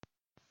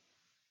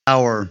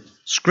Our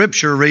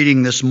scripture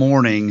reading this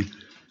morning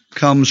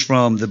comes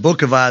from the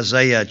book of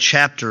Isaiah,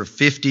 chapter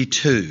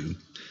 52,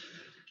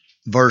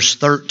 verse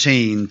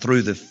 13,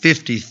 through the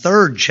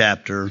 53rd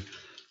chapter,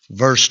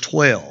 verse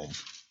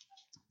 12.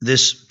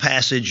 This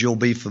passage you'll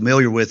be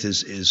familiar with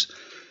is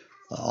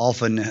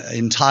often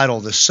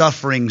entitled The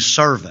Suffering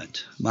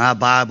Servant. My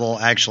Bible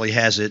actually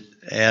has it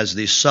as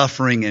The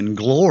Suffering and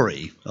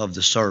Glory of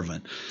the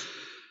Servant.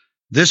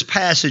 This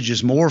passage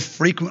is more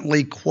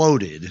frequently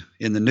quoted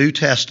in the New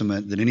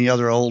Testament than any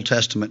other Old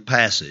Testament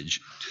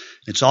passage.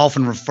 It's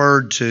often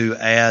referred to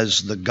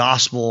as the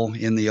gospel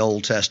in the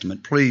Old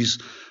Testament. Please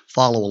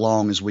follow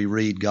along as we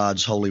read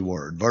God's holy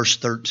word. Verse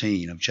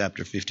 13 of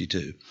chapter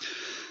 52.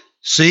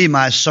 See,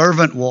 my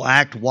servant will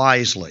act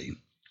wisely.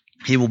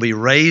 He will be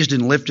raised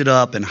and lifted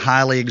up and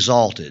highly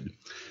exalted.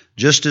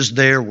 Just as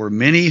there were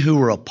many who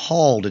were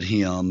appalled at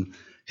him,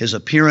 his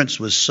appearance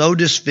was so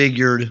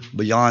disfigured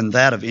beyond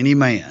that of any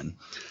man,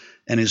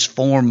 and his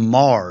form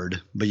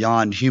marred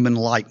beyond human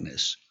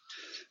likeness.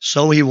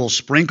 So he will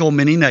sprinkle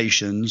many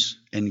nations,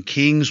 and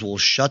kings will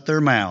shut their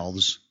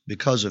mouths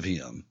because of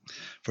him.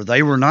 For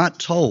they were not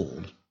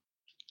told,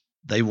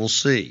 they will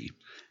see,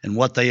 and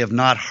what they have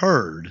not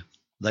heard,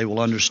 they will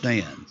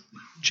understand.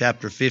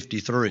 Chapter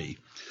 53.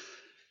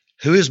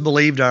 Who has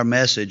believed our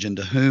message, and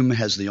to whom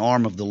has the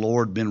arm of the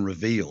Lord been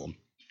revealed?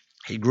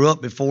 He grew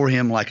up before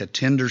him like a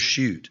tender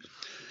shoot,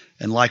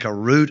 and like a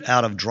root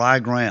out of dry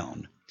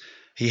ground.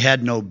 He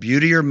had no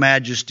beauty or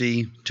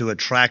majesty to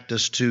attract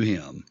us to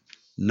him,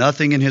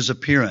 nothing in his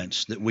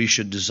appearance that we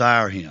should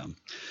desire him.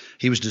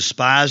 He was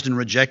despised and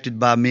rejected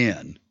by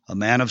men, a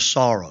man of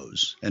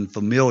sorrows and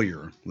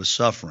familiar with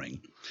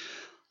suffering.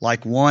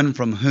 Like one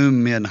from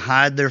whom men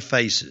hide their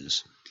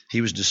faces, he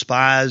was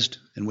despised,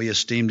 and we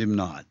esteemed him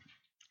not.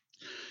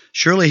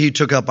 Surely he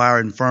took up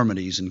our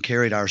infirmities and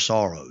carried our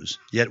sorrows.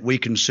 Yet we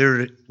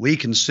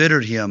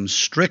considered him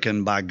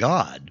stricken by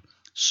God,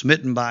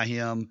 smitten by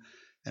him,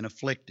 and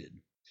afflicted.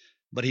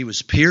 But he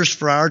was pierced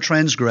for our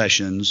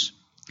transgressions,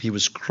 he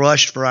was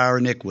crushed for our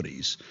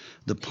iniquities.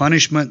 The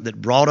punishment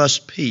that brought us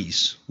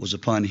peace was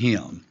upon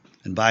him,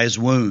 and by his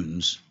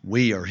wounds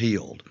we are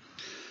healed.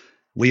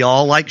 We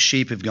all like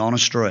sheep have gone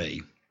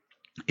astray.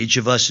 Each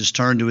of us has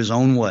turned to his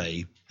own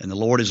way, and the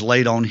Lord has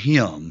laid on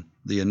him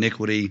the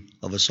iniquity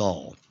of us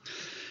all.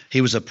 He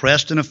was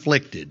oppressed and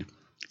afflicted,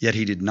 yet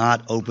he did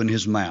not open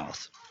his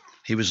mouth.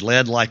 He was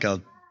led like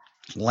a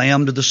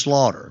lamb to the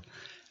slaughter,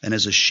 and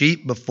as a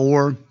sheep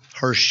before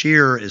her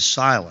shearer is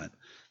silent,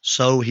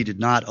 so he did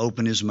not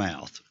open his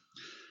mouth.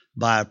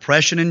 By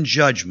oppression and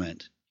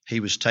judgment he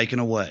was taken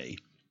away,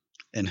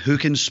 and who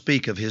can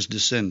speak of his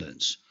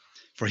descendants?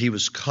 For he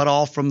was cut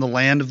off from the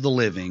land of the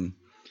living.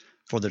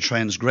 For the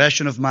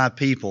transgression of my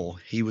people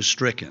he was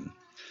stricken.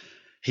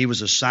 He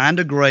was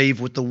assigned a grave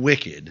with the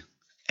wicked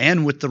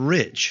and with the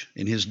rich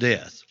in his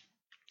death,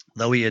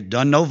 though he had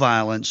done no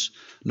violence,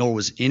 nor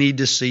was any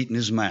deceit in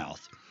his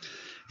mouth.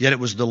 Yet it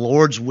was the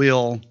Lord's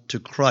will to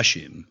crush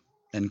him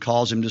and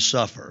cause him to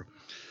suffer.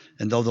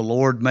 And though the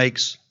Lord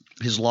makes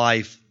his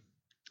life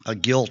a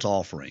guilt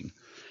offering,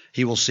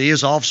 he will see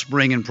his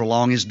offspring and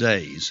prolong his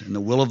days, and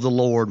the will of the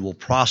Lord will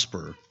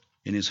prosper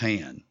in his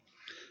hand.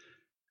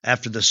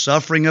 After the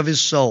suffering of his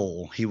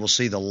soul, he will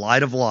see the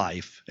light of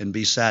life and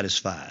be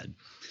satisfied.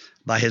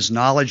 By his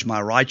knowledge, my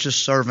righteous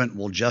servant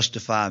will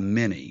justify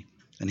many,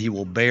 and he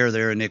will bear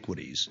their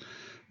iniquities.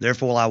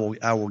 Therefore,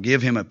 I will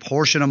give him a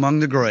portion among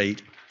the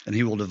great, and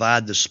he will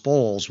divide the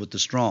spoils with the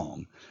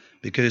strong,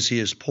 because he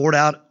has poured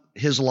out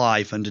his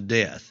life unto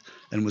death,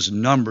 and was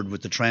numbered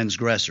with the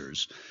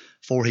transgressors.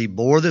 For he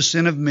bore the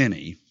sin of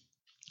many,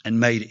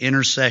 and made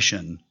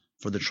intercession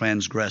for the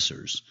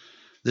transgressors.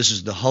 This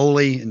is the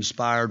holy,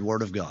 inspired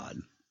word of God.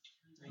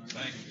 Thanks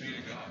be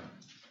to God.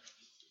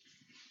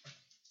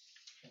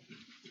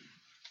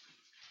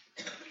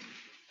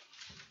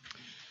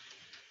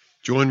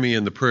 Join me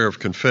in the prayer of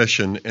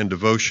confession and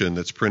devotion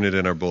that's printed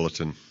in our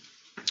bulletin.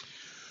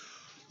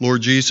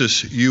 Lord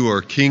Jesus, you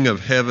are King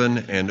of heaven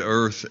and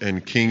earth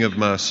and King of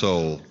my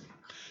soul.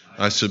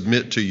 I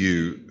submit to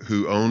you,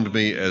 who owned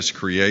me as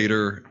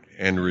Creator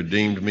and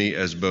redeemed me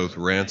as both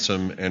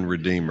ransom and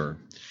Redeemer.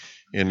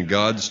 In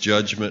God's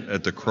judgment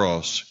at the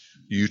cross,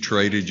 you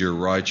traded your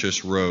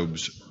righteous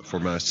robes for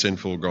my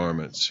sinful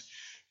garments.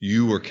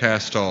 You were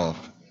cast off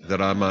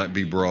that I might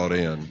be brought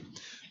in,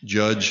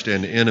 judged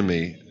an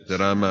enemy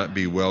that I might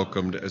be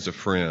welcomed as a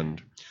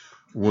friend,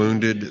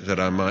 wounded that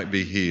I might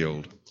be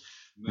healed,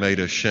 made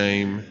a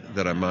shame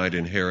that I might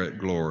inherit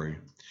glory.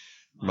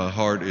 My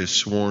heart is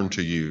sworn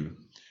to you.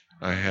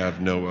 I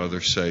have no other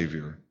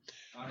Savior.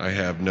 I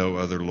have no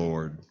other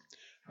Lord.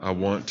 I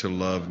want to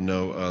love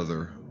no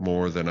other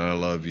more than I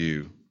love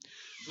you.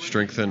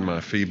 Strengthen my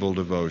feeble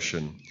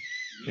devotion.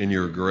 In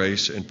your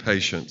grace and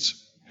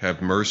patience,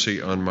 have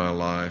mercy on my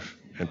life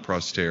and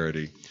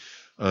posterity.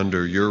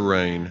 Under your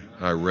reign,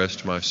 I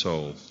rest my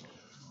soul.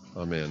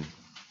 Amen.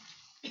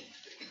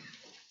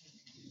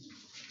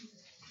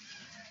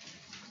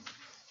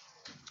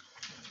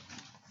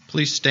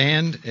 Please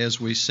stand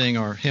as we sing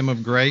our hymn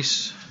of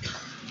grace,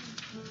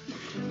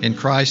 In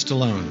Christ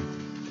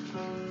Alone.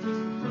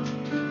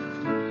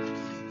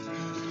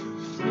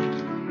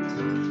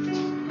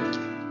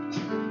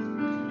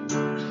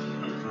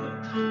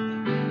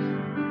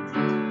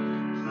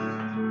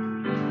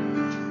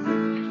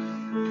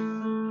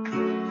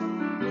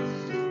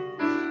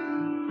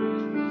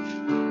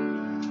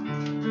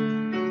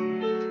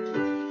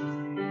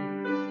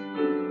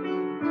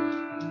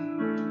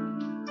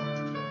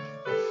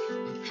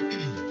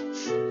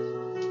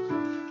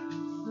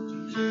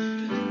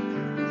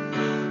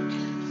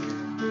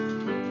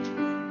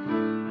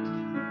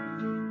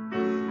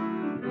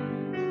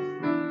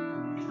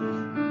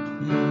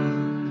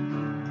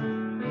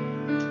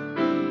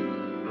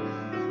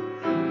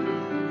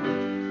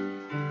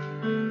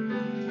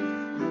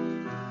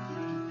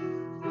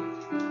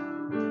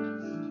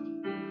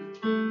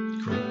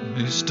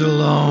 Christ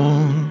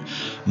alone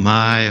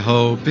my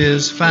hope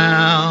is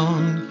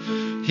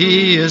found.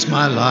 He is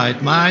my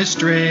light, my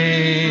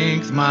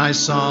strength, my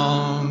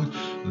song,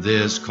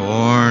 this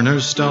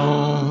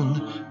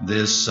cornerstone,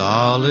 this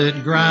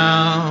solid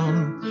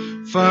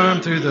ground,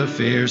 firm through the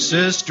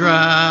fiercest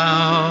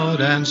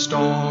drought and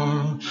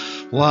storm.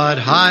 What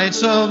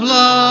heights of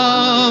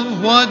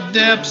love, what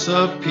depths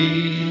of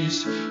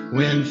peace,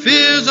 when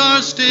fears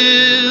are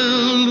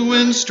stilled,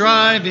 when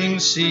striving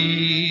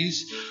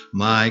cease.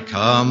 My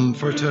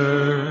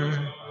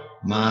comforter,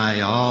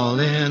 my all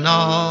in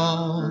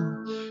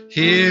all,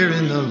 here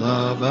in the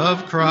love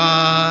of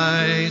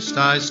Christ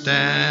I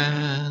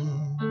stand.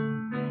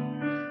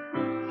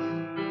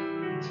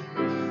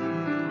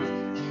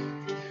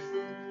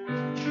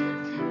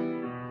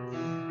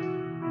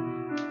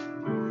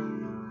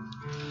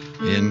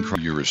 In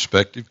your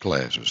respective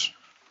classes.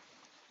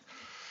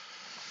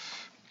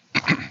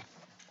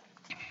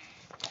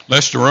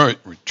 Let's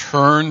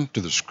return to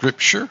the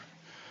scripture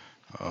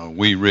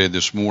we read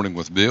this morning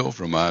with Bill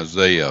from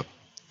Isaiah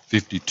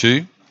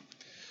 52.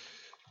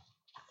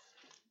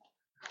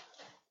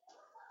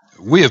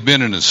 We have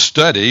been in a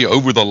study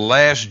over the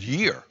last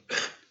year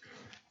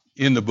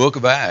in the book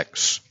of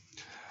Acts.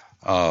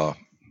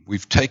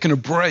 We've taken a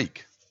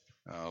break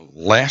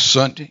last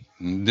Sunday,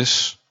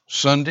 this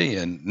Sunday,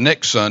 and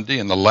next Sunday,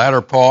 in the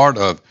latter part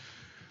of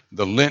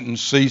the Lenten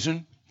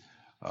season,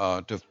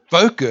 to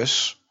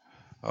focus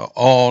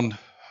on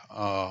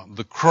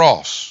the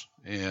cross.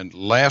 And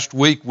last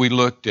week we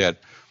looked at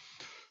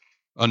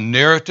a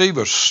narrative,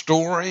 a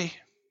story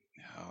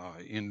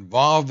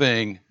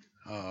involving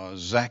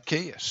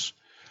Zacchaeus,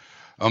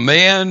 a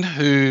man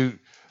who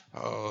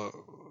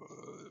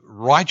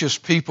righteous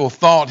people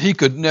thought he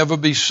could never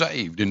be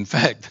saved. In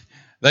fact,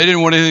 they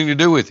didn't want anything to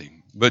do with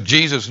him, but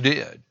Jesus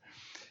did.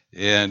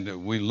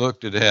 And we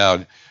looked at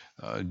how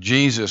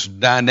Jesus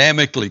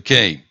dynamically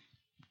came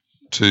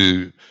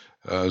to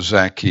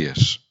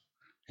Zacchaeus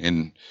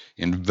and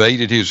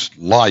invaded his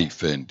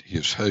life and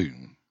his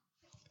home.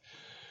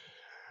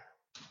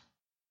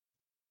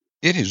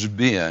 It has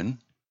been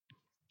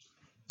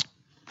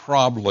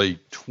probably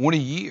 20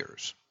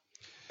 years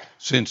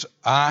since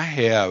I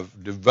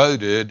have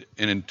devoted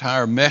an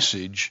entire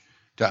message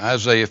to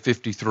Isaiah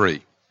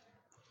 53.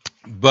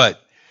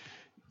 But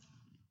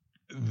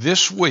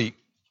this week,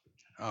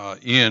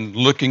 in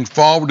looking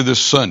forward to this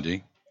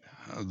Sunday,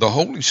 the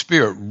Holy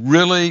Spirit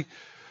really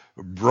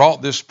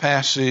brought this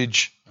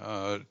passage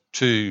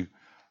to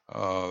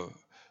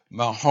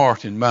my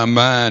heart and my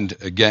mind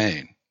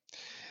again.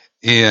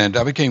 And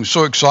I became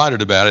so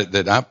excited about it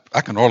that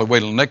I can hardly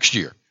wait till next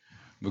year,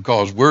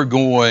 because we're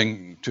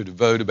going to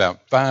devote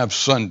about 5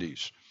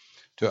 Sundays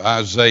to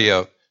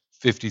Isaiah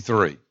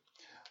 53.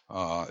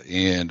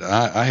 And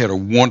I had a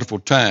wonderful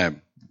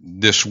time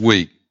this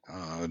week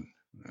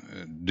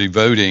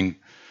devoting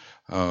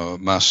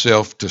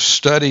myself to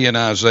studying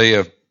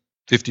Isaiah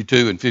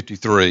 52 and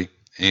 53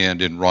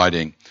 and in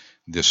writing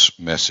this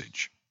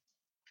message.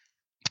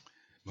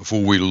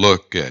 Before we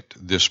look at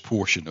this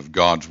portion of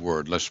God's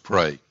Word, let's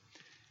pray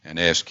and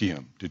ask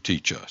Him to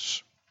teach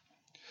us.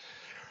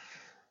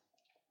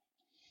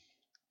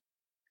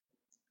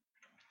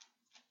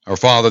 Our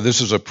Father,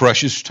 this is a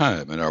precious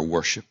time in our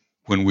worship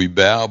when we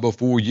bow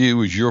before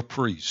You as Your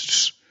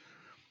priests,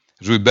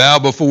 as we bow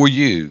before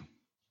You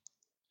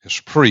as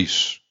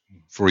priests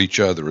for each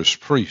other, as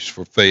priests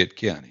for Fayette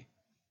County.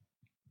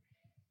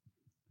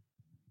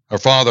 Our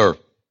Father,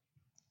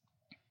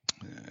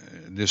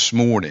 this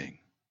morning,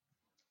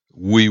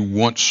 we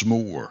once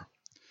more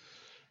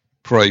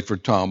pray for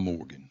Tom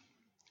Morgan.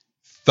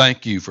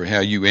 Thank You for how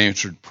You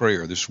answered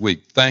prayer this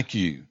week. Thank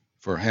You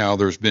for how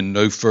there's been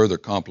no further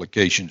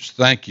complications.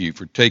 Thank You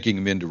for taking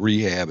him into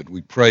rehab, and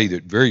we pray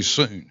that very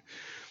soon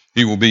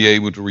he will be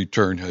able to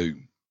return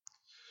home.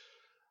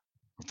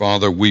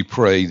 Father, we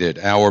pray that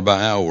hour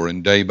by hour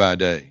and day by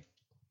day,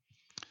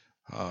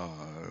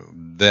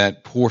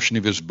 that portion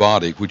of his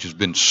body which has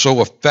been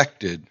so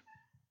affected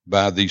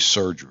by these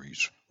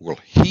surgeries will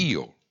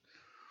heal.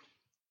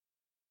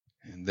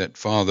 And that,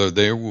 Father,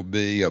 there will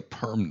be a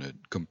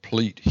permanent,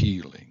 complete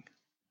healing.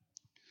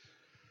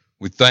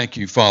 We thank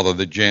You, Father,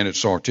 that Janet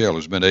Sartell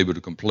has been able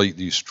to complete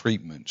these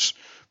treatments,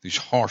 these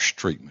harsh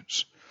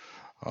treatments,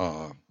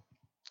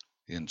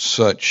 in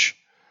such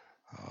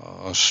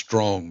a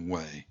strong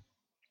way.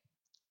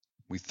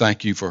 We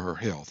thank You for her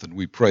health, and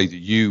we pray that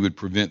You would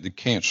prevent the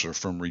cancer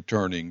from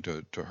returning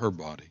to her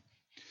body.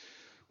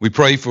 We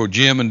pray for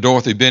Jim and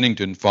Dorothy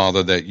Bennington,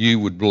 Father, that You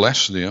would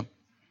bless them.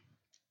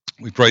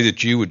 We pray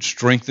that You would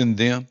strengthen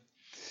them.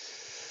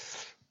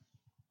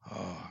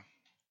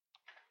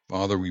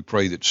 Father, we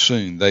pray that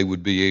soon they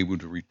would be able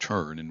to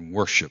return and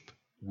worship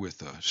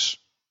with us.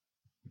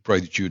 We pray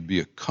that You would be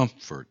a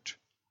comfort,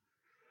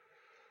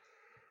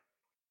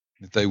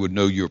 that they would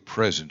know Your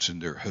presence in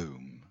their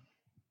home.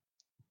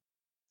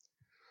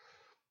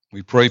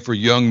 We pray for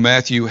young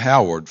Matthew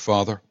Howard,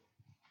 Father.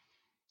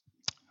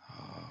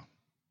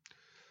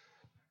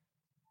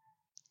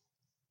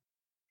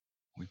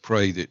 We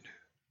pray that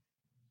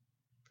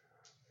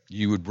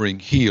You would bring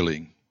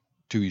healing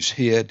to his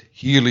head,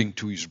 healing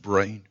to his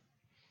brain.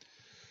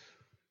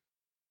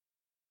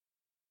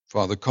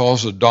 Father,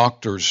 cause the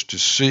doctors to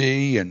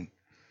see and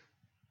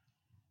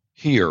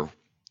hear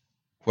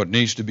what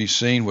needs to be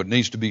seen, what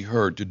needs to be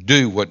heard, to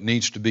do what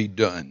needs to be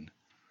done.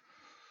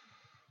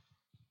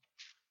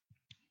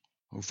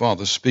 Oh,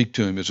 Father, speak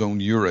to him as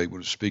only you're able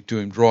to speak to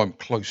him. Draw him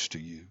close to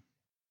you.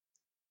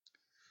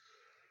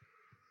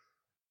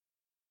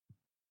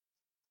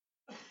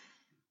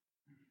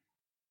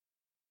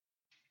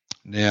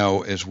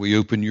 Now, as we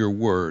open your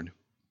word,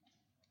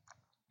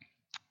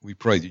 we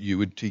pray that you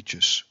would teach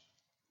us.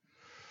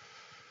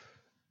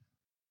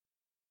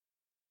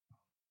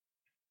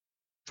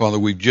 Father,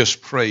 we've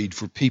just prayed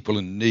for people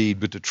in need,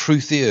 but the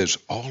truth is,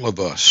 all of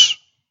us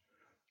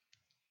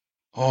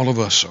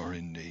are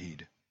in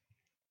need.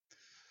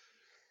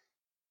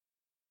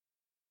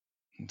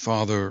 And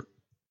Father,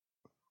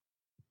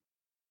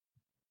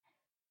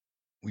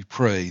 we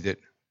pray that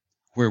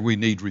where we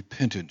need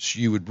repentance,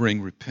 you would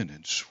bring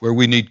repentance. Where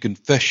we need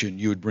confession,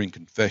 you would bring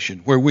confession.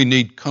 Where we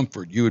need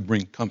comfort, you would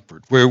bring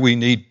comfort. Where we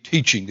need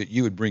teaching, that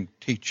you would bring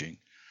teaching.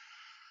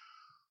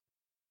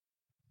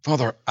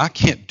 Father, I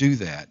can't do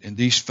that, and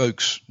these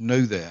folks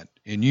know that.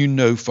 And you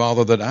know,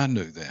 Father, that I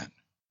know that.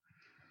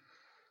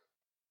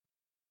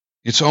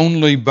 It's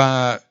only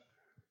by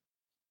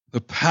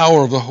the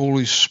power of the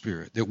Holy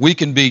Spirit that we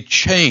can be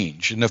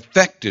changed and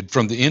affected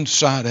from the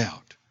inside out.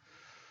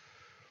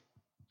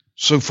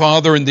 So,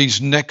 Father, in these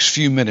next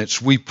few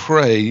minutes, we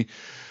pray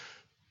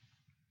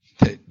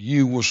that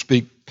you will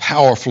speak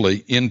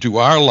powerfully into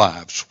our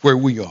lives where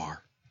we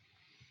are.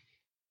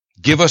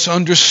 Give us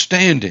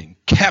understanding.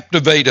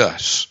 Captivate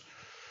us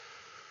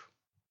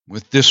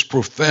with this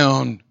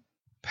profound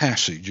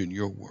passage in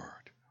your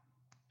word.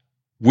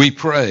 We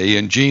pray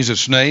in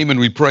Jesus' name, and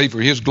we pray for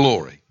his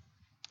glory.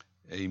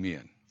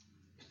 Amen.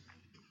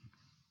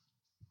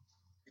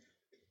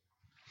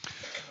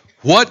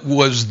 What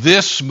was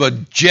this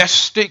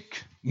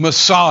majestic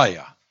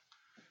Messiah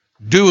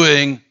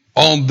doing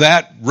on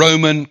that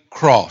Roman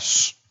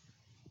cross?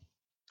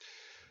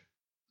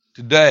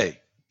 Today,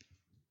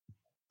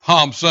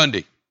 Palm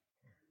Sunday,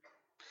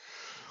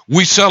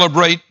 we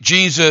celebrate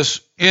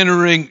Jesus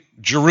entering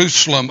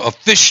Jerusalem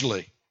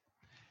officially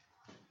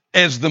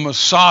as the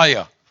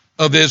Messiah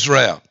of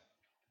Israel.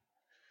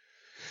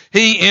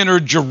 He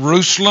entered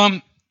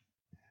Jerusalem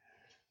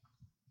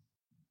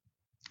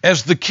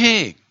as the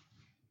king.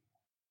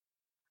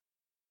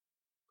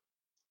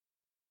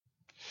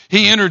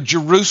 He entered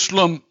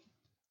Jerusalem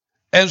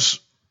as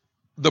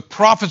the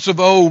prophets of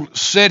old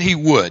said he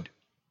would.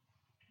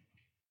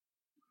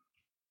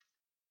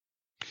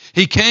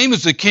 He came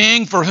as the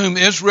king for whom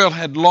Israel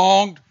had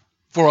longed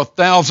for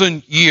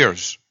 1,000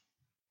 years.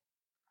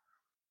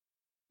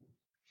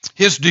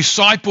 His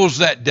disciples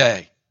that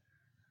day,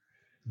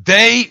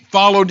 they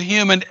followed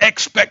him in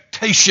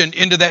expectation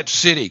into that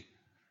city.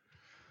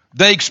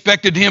 They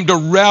expected him to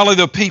rally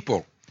the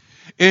people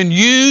and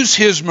use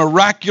his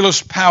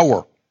miraculous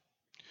power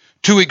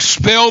to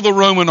expel the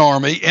Roman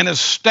army and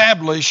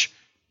establish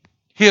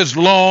his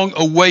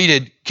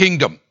long-awaited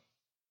kingdom.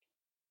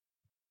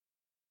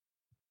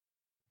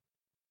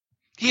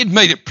 He had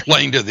made it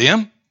plain to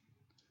them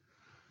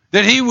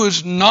that he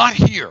was not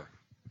here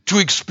to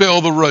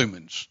expel the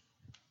Romans.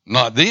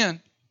 Not then.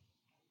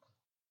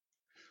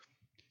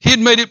 He had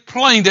made it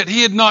plain that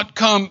he had not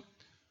come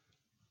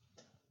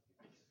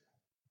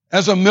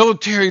as a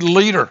military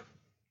leader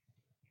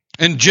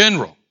and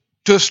general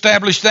to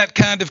establish that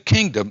kind of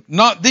kingdom.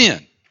 Not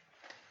then.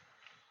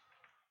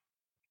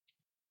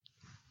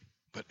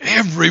 But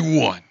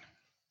everyone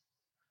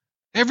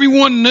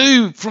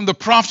knew from the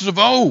prophets of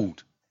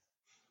old,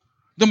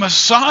 the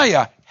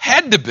Messiah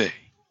had to be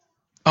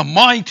a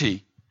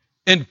mighty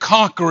and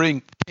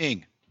conquering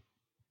king.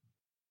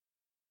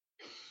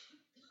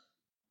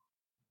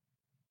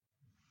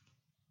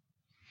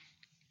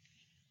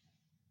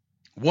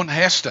 One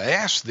has to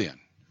ask then,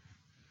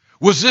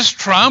 was this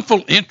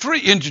triumphal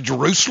entry into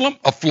Jerusalem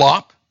a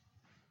flop?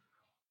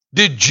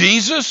 Did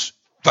Jesus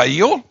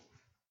fail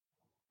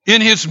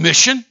in his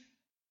mission?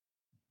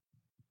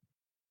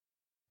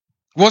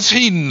 Was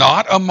he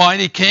not a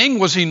mighty king?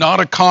 Was he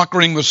not a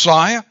conquering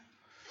Messiah?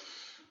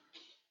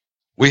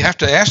 We have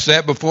to ask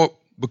that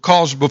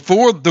because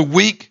before the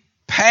week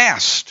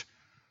passed,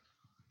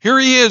 here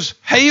he is,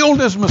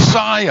 hailed as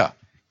Messiah,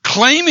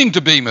 claiming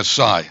to be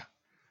Messiah.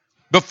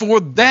 Before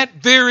that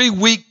very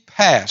week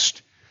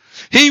passed,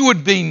 he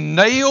would be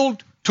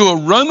nailed to a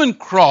Roman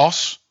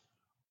cross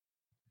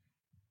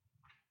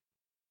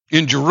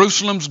in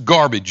Jerusalem's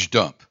garbage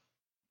dump.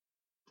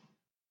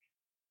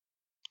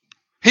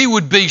 He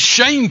would be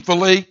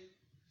shamefully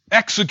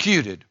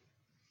executed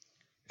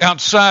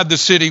outside the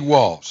city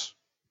walls.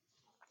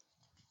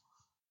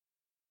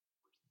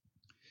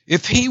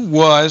 If he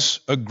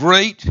was a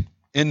great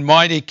and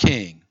mighty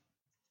king,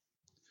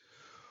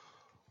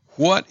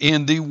 what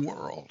in the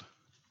world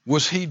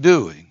was he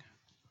doing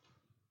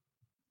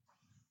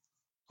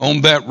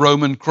on that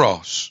Roman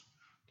cross?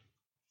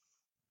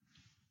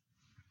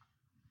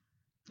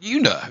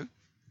 You know,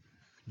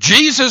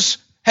 Jesus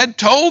had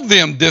told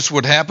them this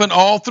would happen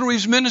all through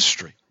his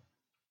ministry.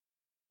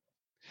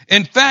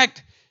 In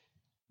fact,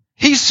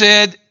 he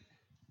said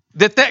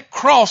that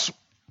cross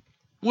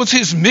was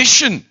his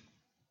mission.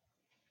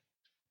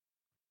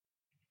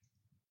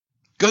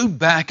 Go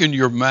back in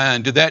your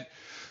mind to that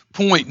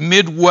point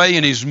midway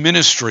in his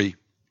ministry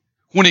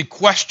when he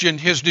questioned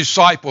his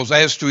disciples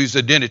as to his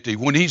identity,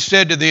 when he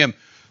said to them,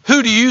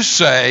 "Who do you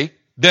say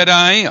that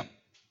I am?"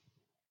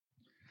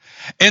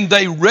 And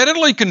they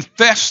readily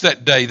confessed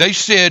that day. They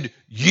said,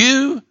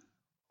 "You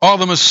are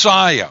the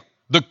Messiah,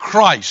 the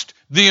Christ,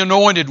 the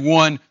Anointed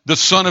One, the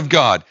Son of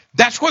God."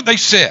 That's what they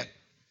said.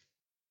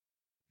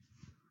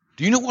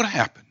 Do you know what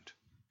happened?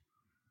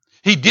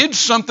 He did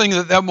something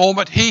at that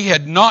moment he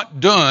had not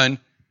done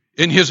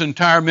in his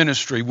entire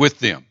ministry with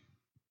them.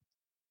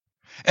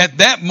 At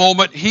that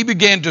moment, he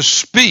began to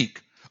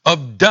speak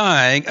of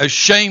dying a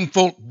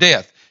shameful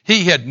death.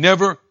 He had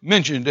never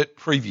mentioned it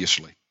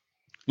previously.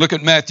 Look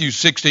at Matthew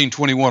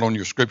 16:21 on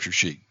your scripture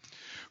sheet.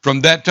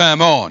 From that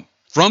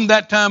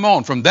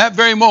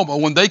very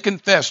moment when they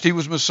confessed he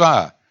was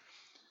Messiah,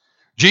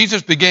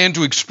 Jesus began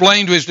to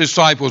explain to his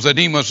disciples that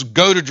he must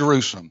go to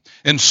Jerusalem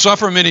and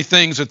suffer many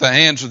things at the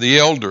hands of the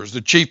elders,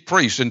 the chief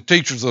priests, and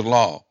teachers of the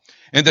law,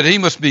 and that he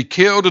must be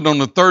killed and on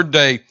the third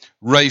day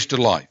raised to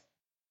life.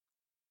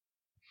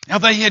 Now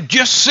they had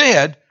just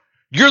said,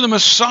 "You're the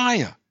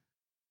Messiah,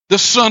 the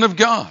Son of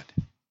God."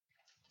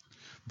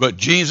 But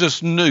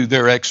Jesus knew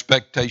their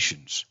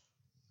expectations.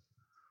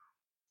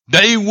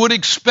 They would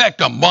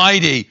expect a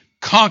mighty,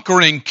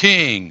 conquering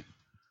king,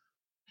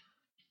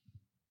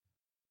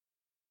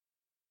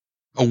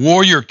 a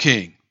warrior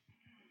king.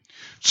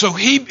 So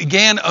he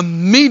began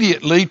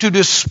immediately to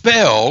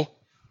dispel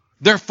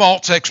their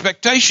false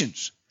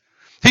expectations.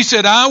 He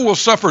said, "I will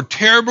suffer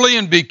terribly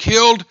and be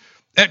killed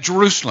at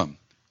Jerusalem,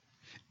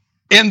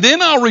 and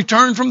then I'll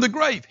return from the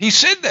grave." He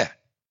said that.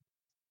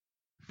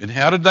 And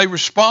how did they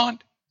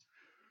respond?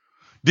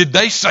 Did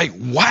they say,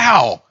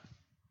 "Wow,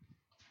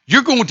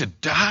 you're going to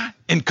die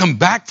and come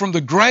back from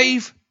the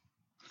grave"?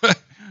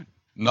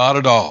 Not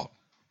at all.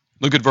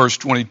 Look at verse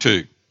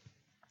 22.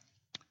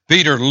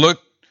 Peter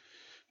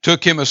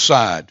took him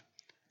aside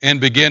and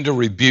began to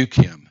rebuke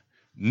him.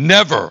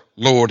 "Never,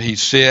 Lord," he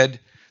said,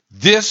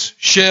 "this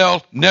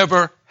shall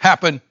never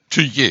happen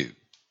to you."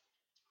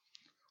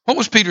 What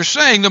was Peter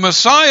saying? The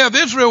Messiah of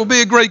Israel will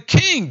be a great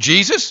king,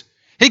 Jesus.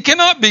 He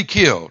cannot be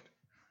killed.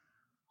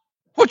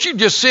 What you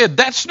just said,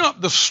 that's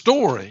not the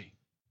story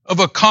of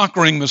a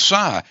conquering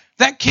Messiah.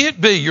 That can't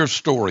be your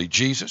story,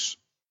 Jesus.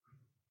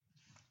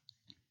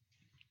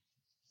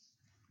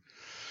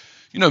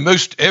 You know,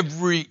 most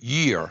every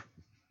year,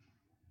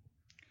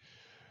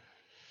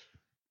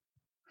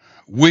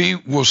 we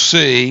will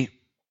see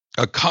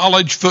a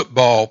college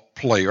football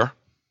player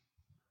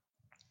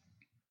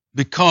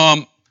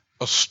become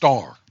a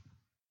star,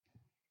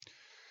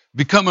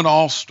 become an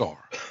all-star,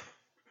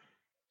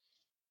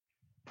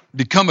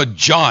 become a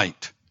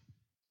giant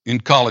in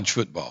college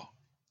football.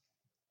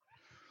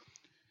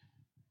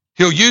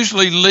 He'll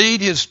usually lead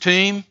his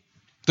team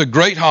to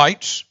great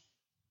heights.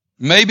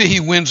 Maybe he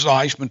wins the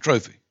Heisman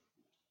Trophy.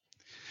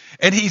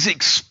 And he's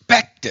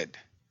expected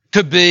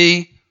to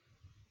be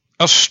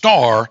a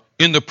star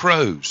in the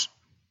pros.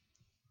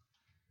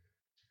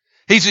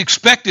 It's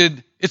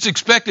expected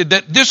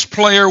that this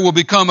player will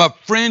become a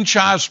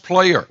franchise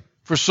player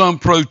for some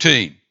pro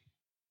team.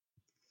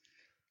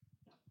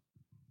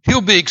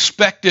 He'll be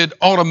expected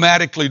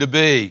automatically to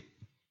be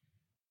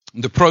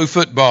in the Pro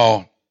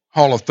Football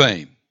Hall of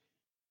Fame.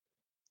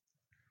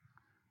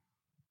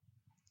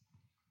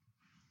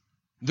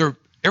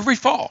 Every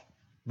fall,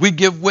 we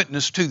give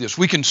witness to this.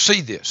 We can see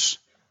this.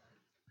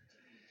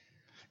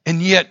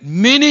 And yet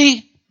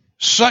many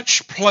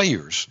such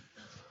players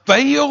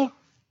fail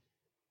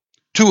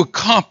to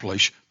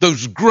accomplish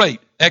those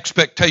great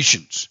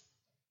expectations.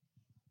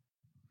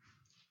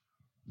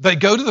 They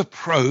go to the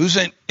pros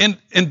and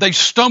they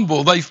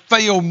stumble, they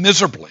fail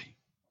miserably.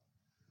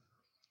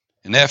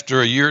 And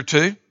after a year or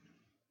two,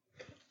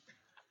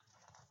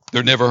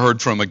 they're never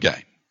heard from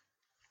again.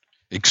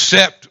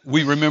 Except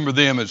we remember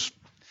them as,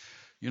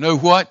 you know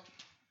what?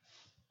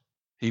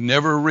 He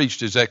never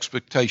reached his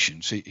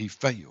expectations. He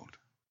failed.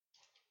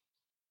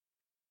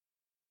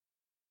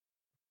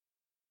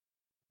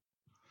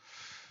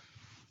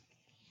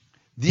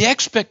 The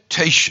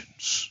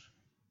expectations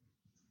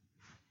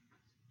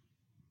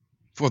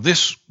for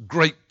this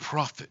great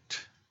prophet,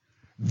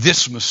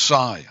 this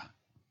Messiah,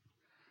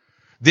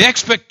 the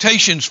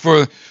expectations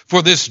for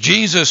this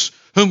Jesus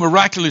who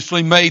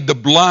miraculously made the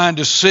blind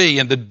to see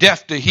and the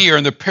deaf to hear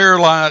and the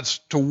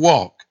paralyzed to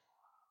walk,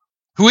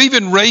 who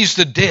even raised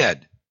the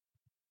dead.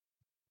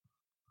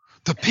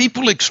 The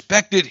people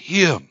expected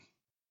him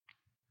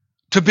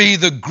to be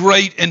the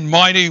great and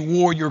mighty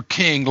warrior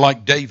king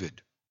like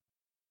David.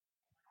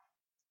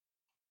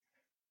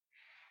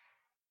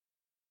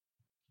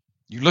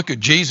 You look at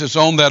Jesus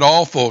on that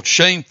awful,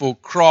 shameful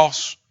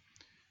cross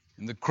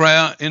in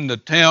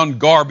the town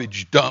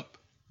garbage dump,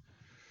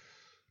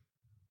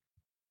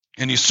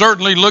 and he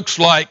certainly looks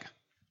like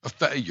a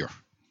failure.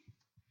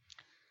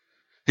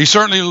 He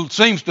certainly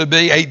seems to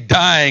be a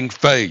dying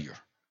failure.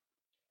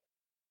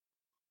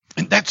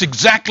 And that's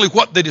exactly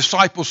what the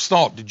disciples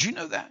thought. Did you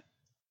know that?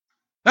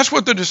 That's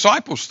what the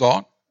disciples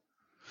thought.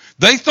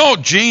 They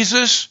thought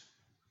Jesus,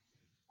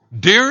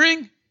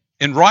 during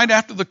and right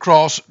after the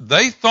cross,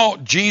 they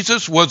thought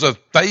Jesus was a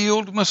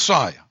failed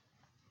Messiah.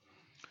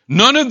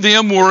 None of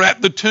them were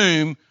at the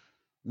tomb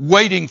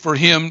waiting for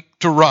him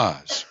to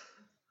rise.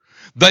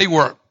 They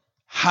were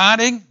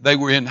hiding,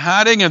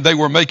 and they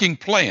were making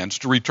plans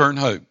to return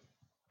home.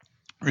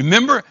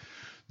 Remember,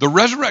 the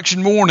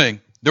resurrection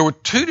morning, there were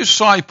two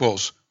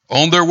disciples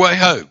on their way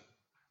home.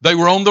 They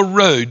were on the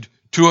road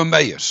to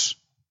Emmaus.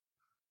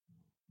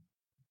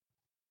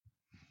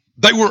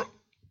 They were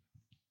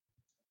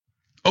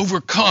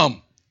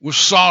overcome with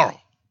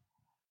sorrow.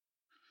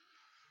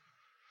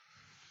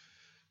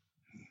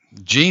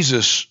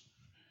 Jesus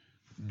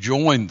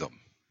joined them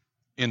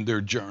in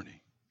their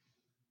journey.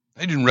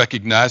 They didn't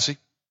recognize him.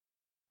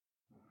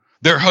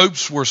 Their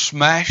hopes were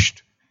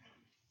smashed.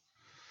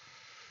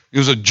 It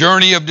was a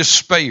journey of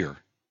despair.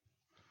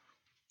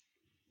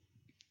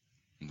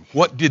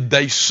 What did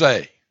they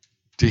say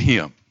to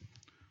him?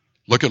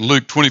 Look at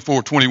Luke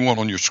 24:21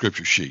 on your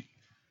scripture sheet.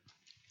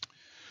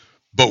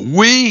 But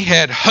we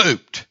had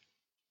hoped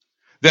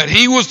that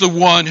he was the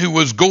one who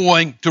was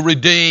going to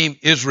redeem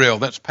Israel.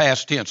 That's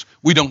past tense.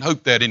 We don't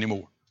hope that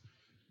anymore.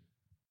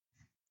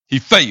 He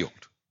failed.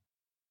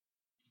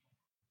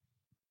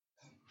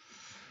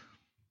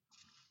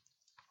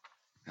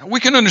 Now, we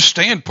can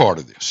understand part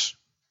of this.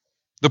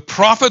 The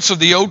prophets of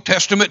the Old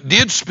Testament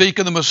did speak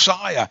of the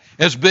Messiah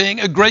as being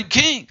a great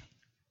king.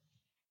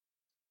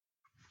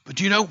 But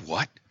you know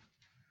what?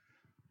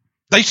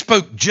 They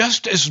spoke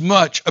just as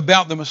much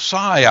about the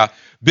Messiah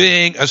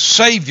being a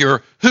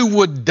Savior who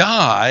would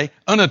die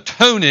an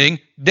atoning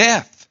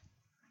death.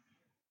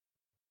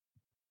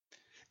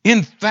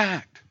 In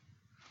fact,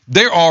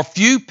 there are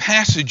few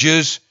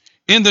passages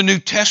in the New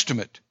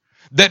Testament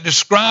that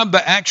describe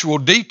the actual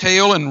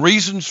detail and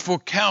reasons for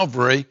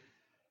Calvary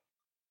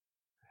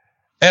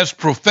as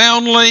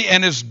profoundly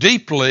and as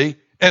deeply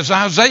as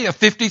Isaiah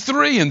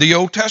 53 in the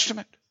Old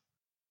Testament.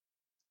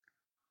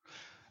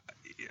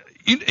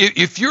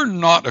 If you're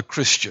not a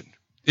Christian,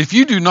 if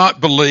you do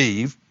not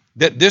believe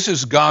that this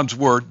is God's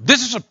Word,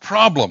 this is a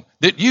problem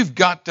that you've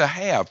got to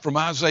have from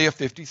Isaiah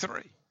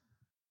 53.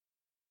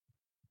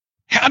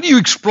 How do you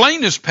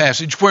explain this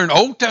passage where an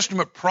Old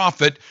Testament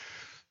prophet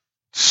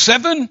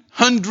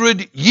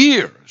 700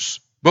 years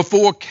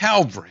before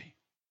Calvary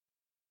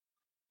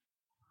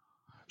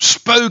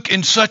spoke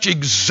in such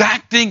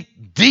exacting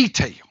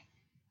detail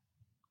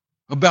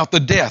about the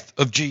death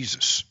of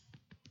Jesus?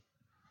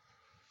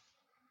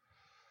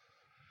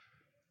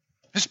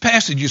 This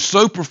passage is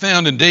so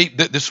profound and deep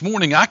that this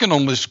morning I can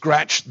only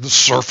scratch the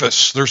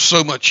surface. There's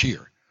so much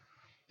here.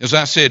 As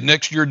I said,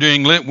 next year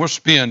during Lent, we'll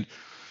spend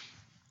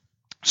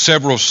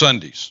several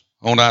Sundays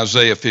on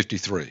Isaiah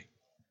 53.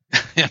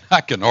 And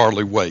I can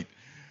hardly wait.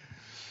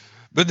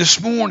 But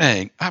this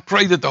morning, I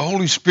pray that the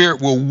Holy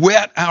Spirit will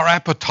whet our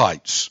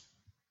appetites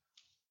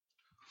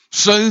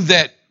so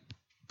that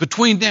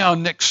between now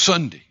and next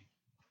Sunday,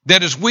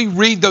 that as we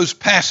read those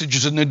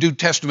passages in the New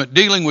Testament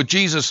dealing with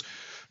Jesus'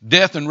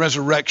 death and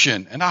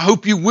resurrection, and I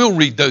hope you will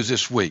read those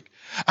this week.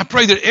 I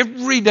pray that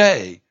every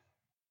day,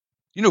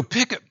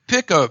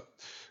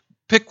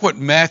 pick what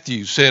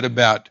Matthew said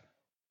about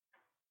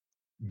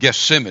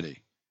Gethsemane,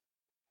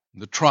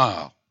 the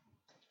trial,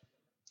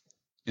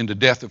 and the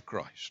death of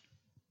Christ.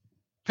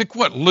 Pick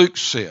what Luke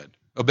said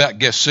about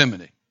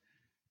Gethsemane,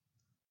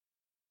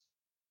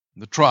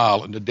 the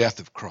trial and the death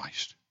of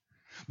Christ.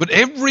 But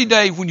every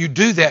day when you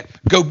do that,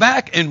 go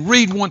back and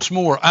read once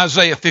more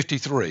Isaiah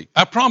 53.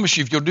 I promise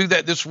you, if you'll do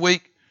that this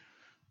week,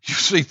 you'll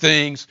see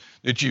things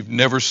that you've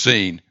never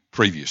seen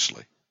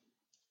previously.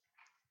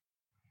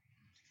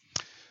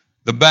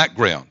 The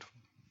background.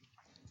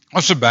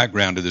 What's the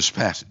background to this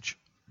passage?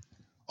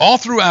 All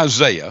through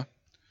Isaiah,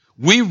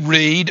 we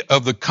read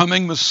of the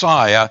coming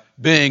Messiah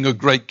being a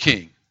great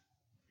king.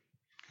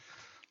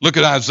 Look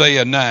at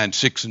Isaiah 9,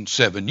 6, and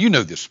 7. You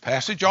know this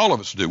passage. All of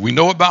us do. We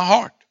know it by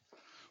heart.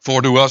 For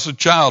to us a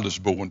child is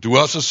born, to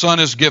us a son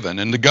is given,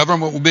 and the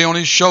government will be on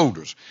his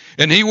shoulders.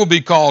 And he will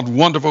be called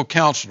Wonderful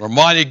Counselor,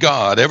 Mighty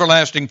God,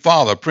 Everlasting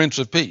Father, Prince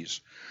of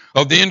Peace.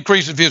 Of the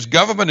increase of his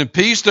government and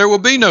peace there will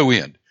be no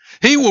end.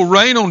 He will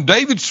reign on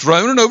David's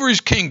throne and over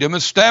his kingdom,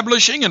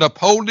 establishing and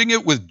upholding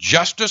it with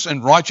justice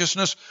and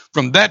righteousness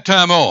from that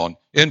time on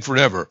and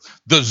forever.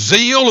 The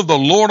zeal of the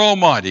Lord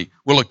Almighty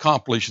will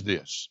accomplish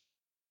this.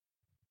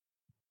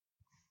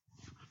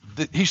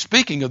 He's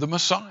speaking of the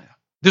Messiah.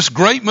 This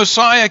great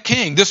Messiah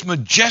King, this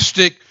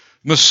majestic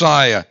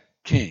Messiah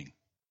King.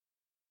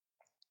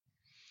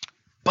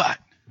 But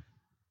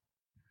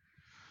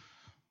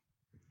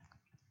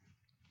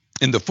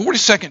in the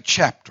 42nd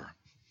chapter,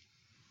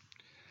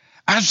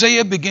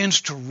 Isaiah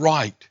begins to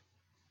write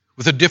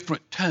with a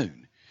different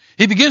tone.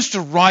 He begins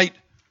to write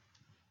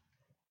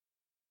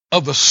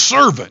of a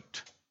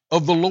servant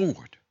of the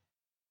Lord.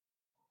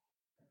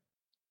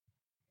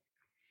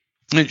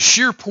 And it's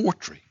sheer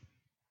poetry.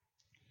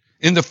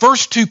 in the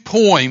first two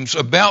poems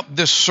about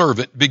this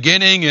servant,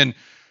 beginning in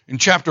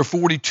chapter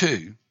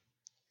 42,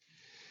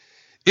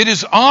 it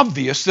is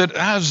obvious that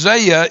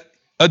Isaiah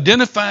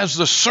identifies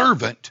the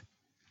servant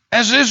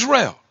as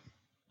Israel,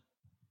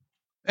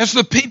 as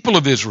the people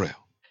of Israel.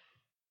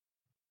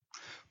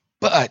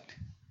 But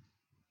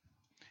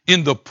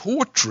in the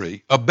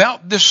poetry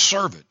about this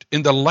servant,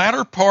 in the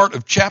latter part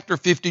of chapter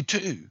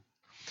 52,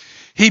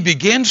 he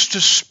begins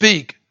to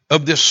speak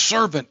of this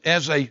servant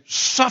as a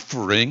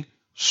suffering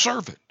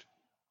servant.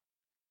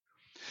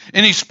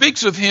 And he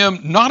speaks of him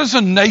not as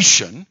a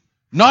nation,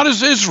 not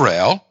as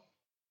Israel,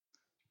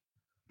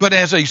 but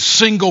as a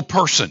single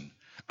person,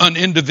 an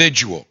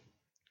individual.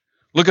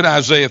 Look at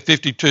Isaiah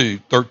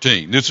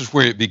 52:13. This is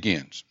where it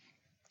begins.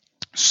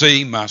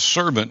 See, my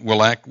servant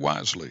will act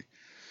wisely.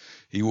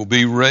 He will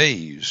be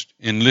raised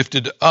and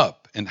lifted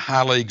up and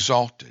highly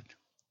exalted.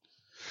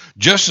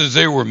 Just as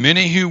there were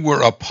many who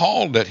were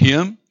appalled at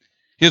him,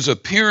 his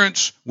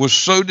appearance was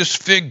so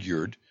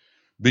disfigured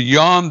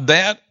beyond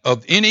that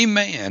of any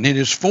man, and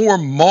his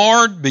form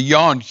marred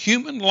beyond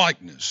human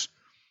likeness.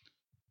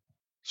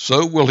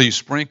 So will he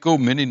sprinkle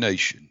many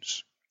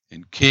nations,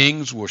 and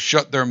kings will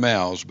shut their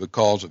mouths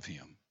because of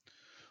him.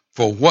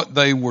 For what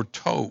they were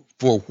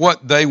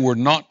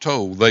not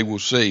told, they will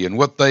see, and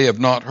what they have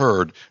not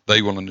heard,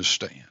 they will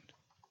understand.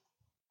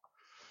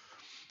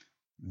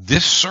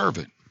 This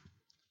servant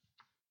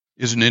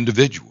is an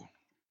individual.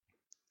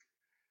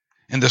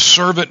 And the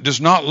servant does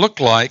not look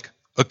like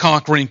a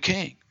conquering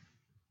king.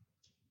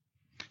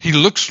 He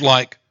looks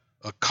like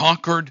a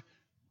conquered,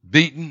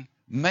 beaten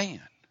man,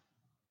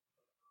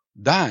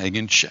 dying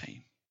in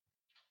shame.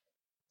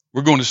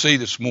 We're going to see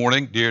this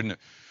morning, during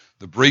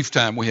the brief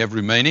time we have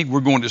remaining, we're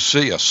going to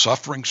see a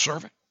suffering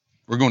servant.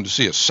 We're going to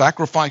see a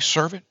sacrifice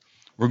servant.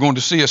 We're going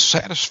to see a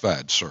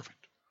satisfied servant.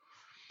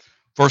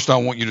 First, I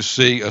want you to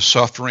see a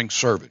suffering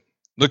servant.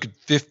 Look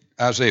at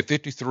Isaiah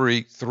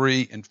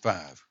 53:3 and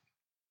 5.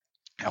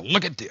 Now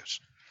look at this.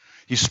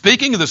 He's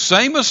speaking of the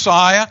same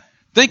Messiah.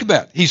 Think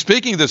about it. He's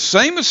speaking of the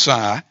same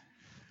Messiah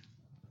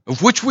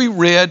of which we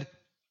read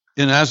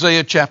in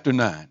Isaiah chapter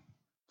 9.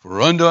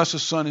 For unto us a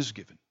son is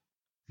given.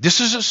 This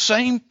is the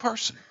same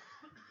person.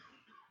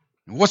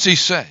 And what's he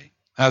say?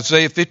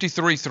 Isaiah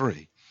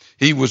 53:3.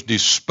 He was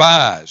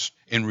despised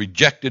and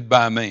rejected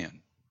by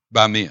men,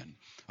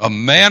 a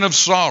man of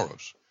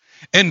sorrows,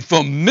 and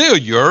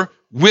familiar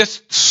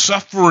with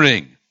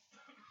suffering.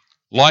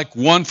 Like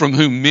one from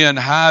whom men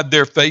hide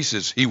their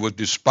faces, he was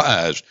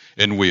despised,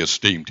 and we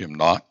esteemed him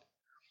not.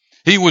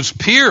 He was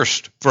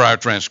pierced for our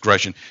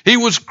transgression. He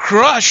was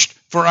crushed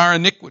for our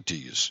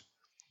iniquities.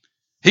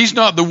 He's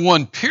not the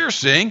one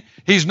piercing.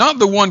 He's not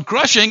the one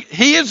crushing.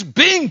 He is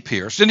being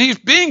pierced, and he's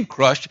being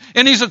crushed,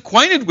 and he's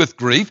acquainted with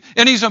grief,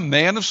 and he's a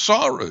man of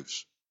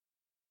sorrows.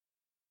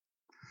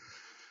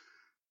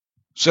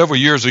 Several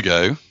years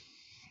ago,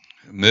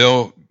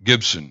 Mel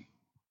Gibson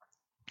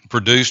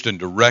produced and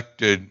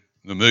directed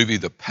the movie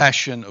The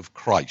Passion of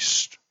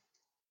Christ.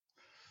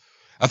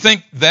 I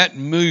think that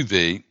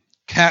movie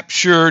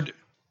captured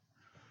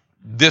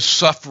this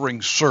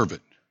suffering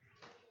servant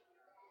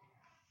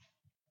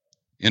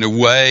in a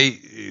way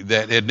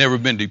that had never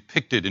been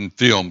depicted in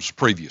films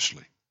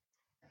previously.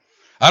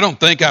 I don't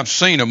think I've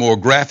seen a more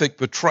graphic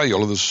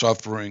portrayal of the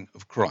suffering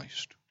of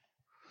Christ.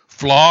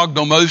 Flogged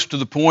almost to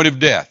the point of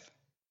death.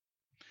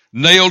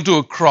 Nailed to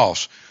a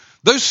cross.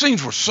 Those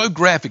scenes were so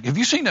graphic. Have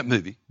you seen that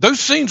movie? Those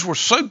scenes were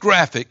so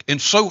graphic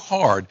and so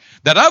hard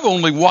that I've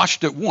only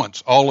watched it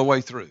once all the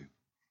way through.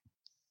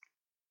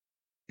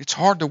 It's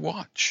hard to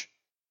watch.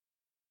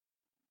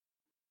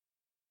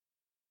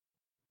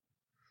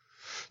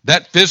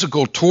 That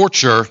physical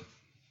torture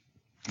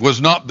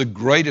was not the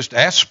greatest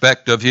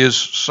aspect of his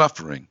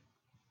suffering.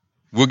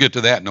 We'll get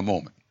to that in a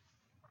moment.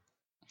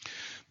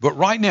 But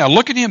right now,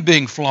 look at him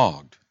being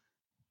flogged.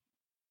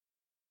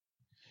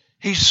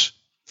 He's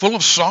full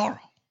of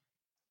sorrow,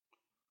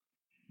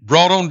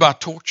 brought on by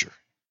torture.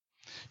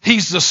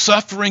 He's the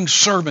suffering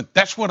servant.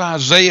 That's what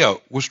Isaiah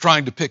was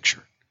trying to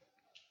picture.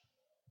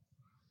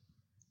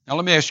 Now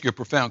let me ask you a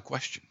profound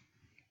question.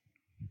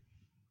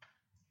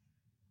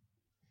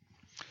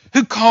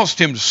 Who caused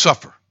him to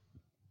suffer?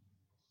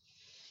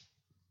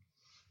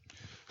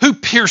 Who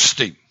pierced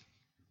him?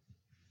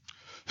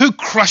 Who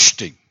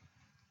crushed him?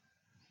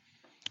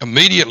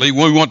 Immediately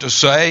we want to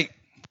say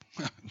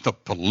the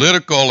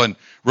political and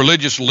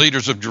religious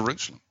leaders of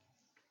Jerusalem.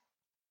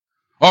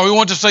 Or we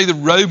want to say the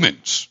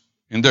Romans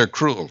in their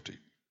cruelty.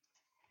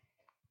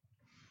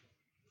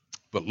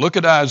 But look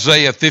at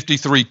Isaiah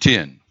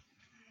 53:10.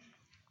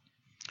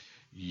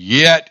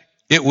 Yet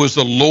it was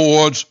the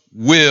Lord's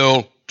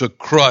will to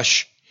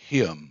crush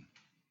him.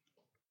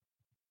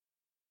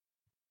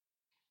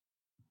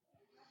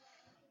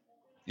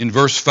 In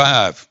verse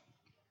 5,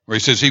 where he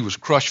says he was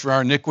crushed for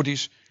our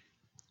iniquities,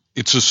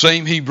 it's the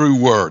same Hebrew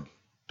word,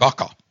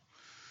 daka,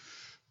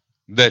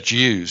 that's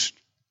used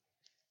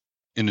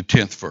in the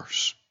 10th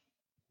verse.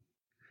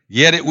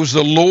 Yet it was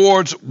the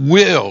Lord's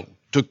will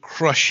to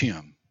crush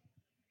him.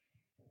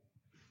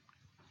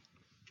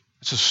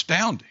 It's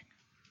astounding.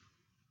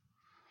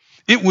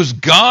 It was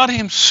God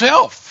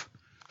himself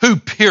who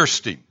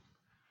pierced him.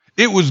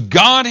 It was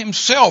God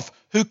himself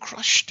who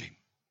crushed him.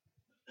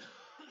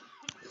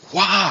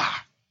 Why?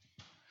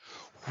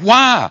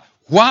 Why?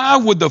 Why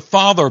would the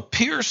Father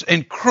pierce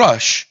and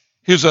crush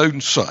his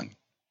own Son?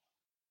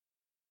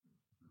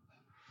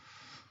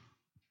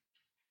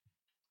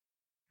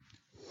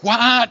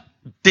 Why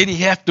did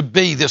he have to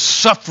be this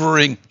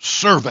suffering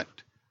servant?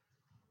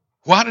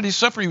 Why did he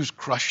suffer? He was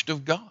crushed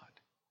of God.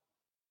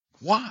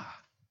 Why?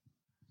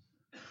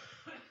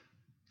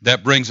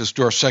 That brings us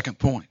to our second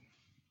point.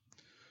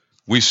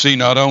 We see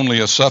not only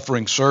a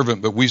suffering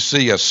servant, but we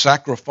see a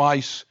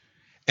sacrifice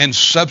and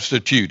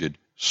substituted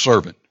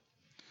servant.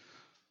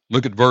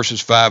 Look at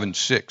verses 5 and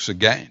 6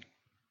 again.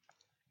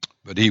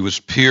 But he was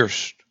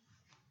pierced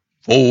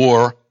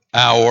for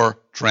our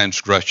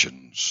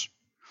transgressions.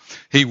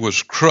 He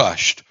was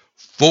crushed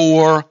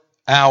for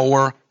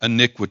our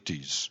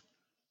iniquities.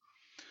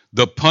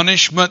 The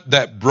punishment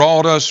that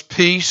brought us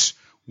peace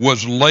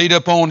was laid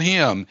upon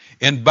him,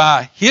 and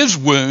by his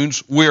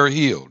wounds we are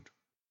healed.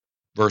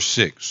 Verse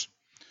 6.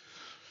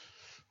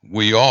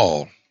 We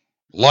all,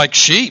 like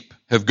sheep,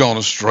 have gone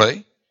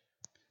astray.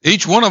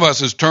 Each one of us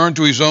has turned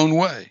to his own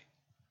way.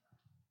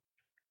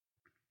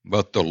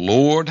 But the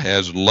Lord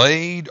has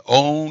laid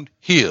on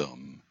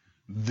him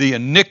the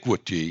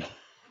iniquity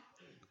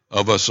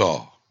of us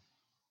all.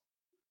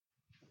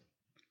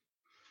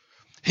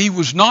 He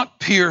was not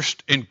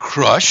pierced and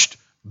crushed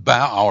by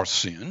our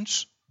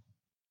sins.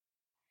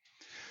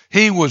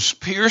 He was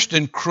pierced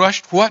and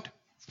crushed what?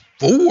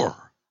 For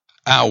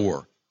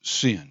our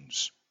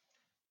sins.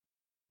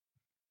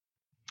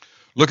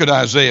 Look at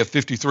Isaiah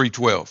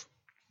 53:12.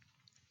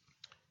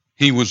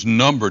 He was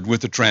numbered with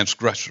the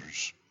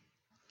transgressors,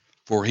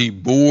 for he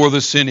bore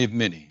the sin of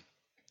many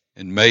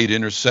and made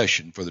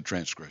intercession for the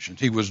transgressions.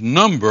 He was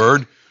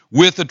numbered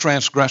with the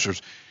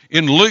transgressors.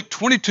 In Luke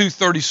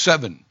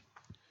 22:37,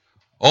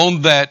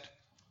 on that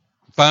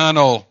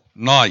final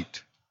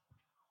night,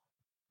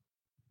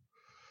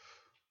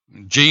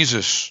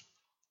 Jesus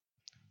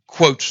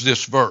quotes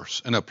this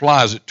verse and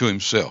applies it to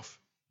himself.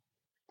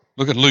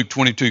 Look at Luke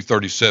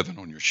 22:37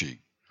 on your sheet.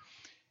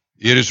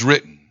 It is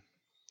written,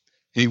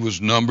 he was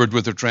numbered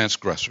with the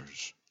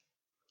transgressors.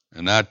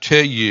 And I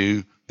tell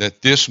you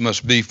that this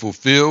must be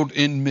fulfilled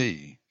in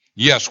me.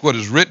 Yes, what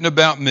is written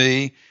about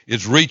me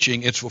is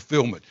reaching its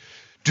fulfillment.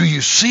 Do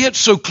you see it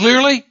so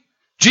clearly?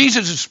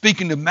 Jesus is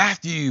speaking to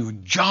Matthew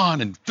and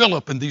John and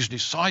Philip and these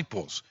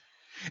disciples.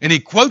 And he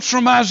quotes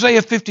from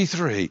Isaiah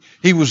 53.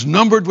 He was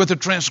numbered with the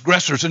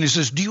transgressors. And he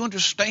says, do you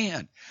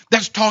understand?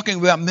 That's talking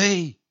about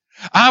me.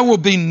 I will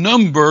be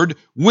numbered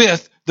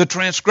with the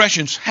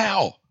transgressions.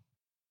 How?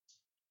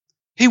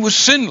 He was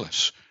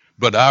sinless,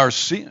 but our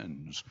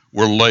sins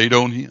were laid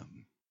on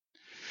him.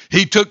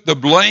 He took the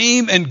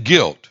blame and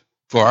guilt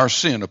for our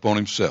sin upon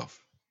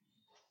himself.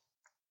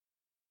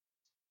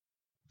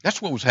 That's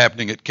what was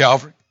happening at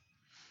Calvary.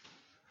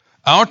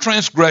 Our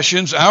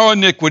transgressions, our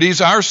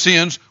iniquities, our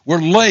sins were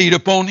laid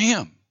upon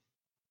him.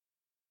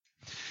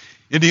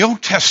 In the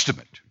Old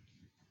Testament,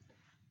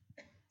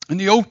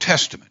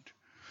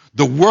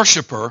 the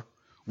worshiper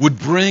would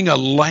bring a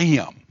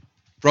lamb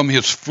from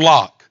his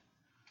flock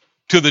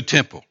to the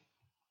temple.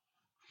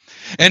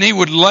 And he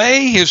would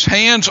lay his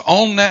hands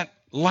on that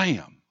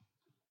lamb.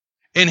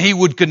 And he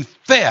would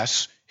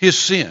confess his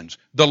sins,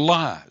 the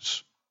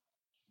lies,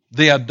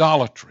 the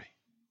idolatry,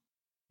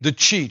 the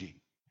cheating,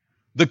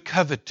 the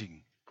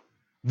coveting,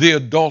 the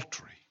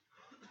adultery,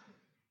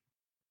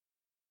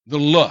 the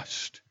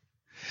lust.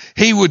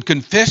 He would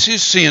confess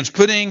his sins,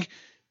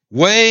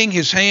 weighing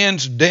his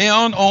hands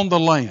down on the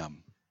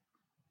lamb,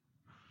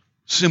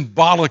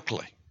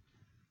 symbolically.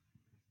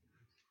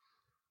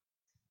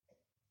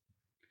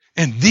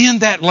 And then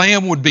that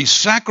lamb would be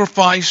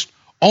sacrificed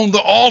on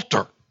the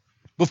altar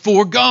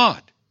before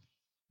God.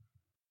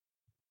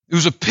 It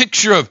was a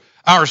picture of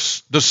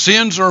the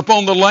sins are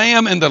upon the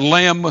lamb, and the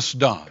lamb must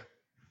die.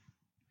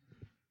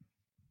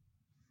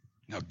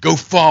 Now go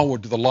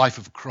forward to the life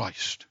of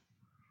Christ.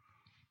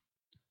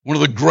 One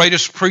of the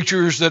greatest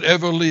preachers that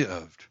ever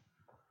lived.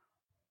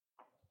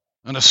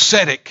 An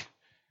ascetic,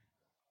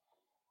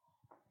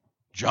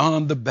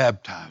 John the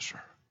Baptizer,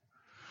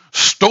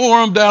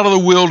 stormed out of the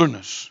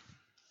wilderness,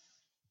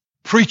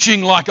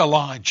 preaching like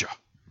Elijah,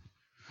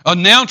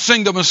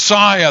 announcing the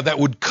Messiah that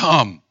would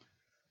come.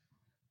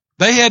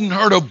 They hadn't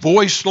heard a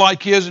voice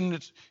like his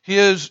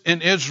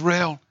in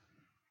Israel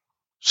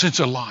since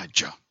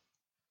Elijah.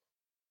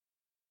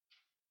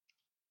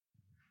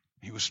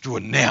 He was to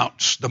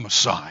announce the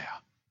Messiah.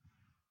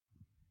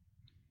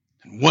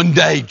 And one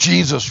day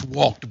Jesus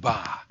walked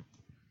by.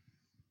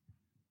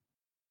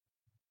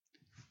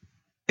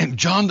 And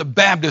John the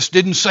Baptist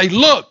didn't say,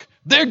 look,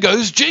 there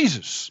goes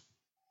Jesus.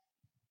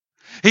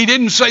 He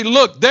didn't say,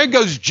 look, there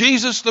goes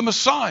Jesus the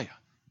Messiah.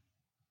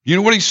 You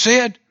know what he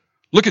said?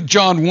 Look at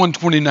John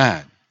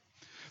 1:29.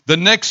 The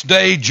next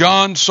day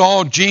John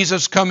saw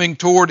Jesus coming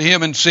toward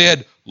him and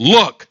said,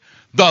 look,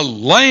 the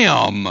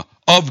Lamb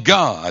of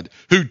God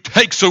who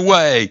takes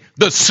away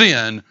the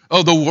sin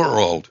of the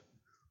world.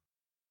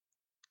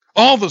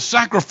 All the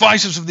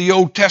sacrifices of the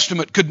Old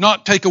Testament could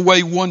not take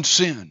away one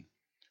sin.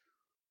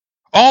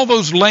 All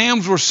those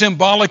lambs were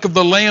symbolic of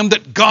the lamb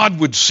that God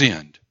would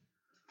send.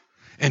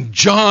 And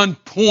John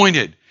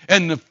pointed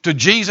to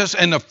Jesus,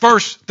 and the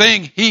first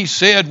thing he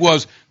said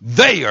was,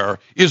 "There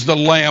is the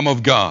Lamb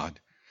of God."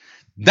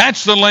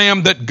 That's the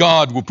lamb that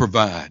God will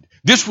provide.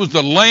 This was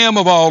the Lamb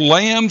of all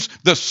lambs,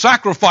 the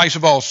sacrifice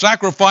of all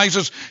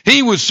sacrifices.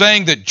 He was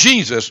saying that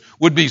Jesus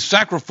would be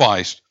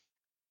sacrificed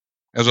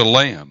as a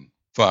lamb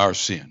for our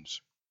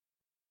sins.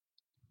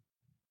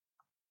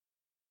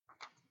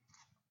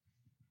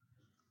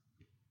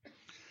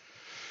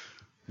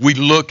 We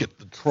look at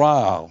the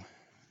trial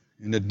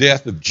and the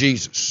death of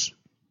Jesus,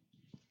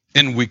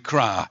 and we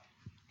cry,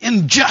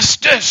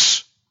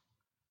 "Injustice!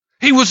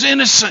 He was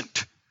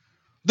innocent.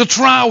 The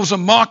trial was a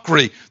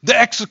mockery. The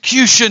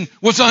execution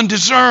was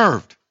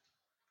undeserved."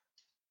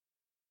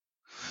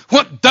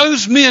 What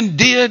those men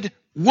did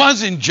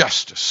was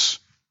injustice.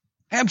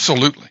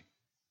 Absolutely.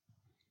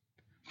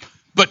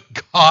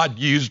 But God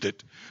used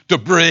it to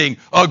bring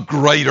a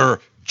greater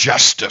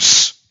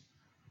justice.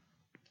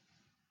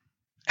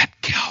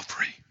 At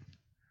Calvary,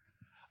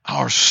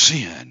 our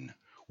sin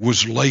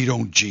was laid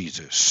on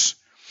Jesus,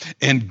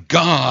 and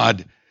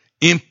God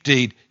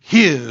emptied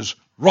His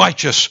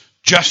righteous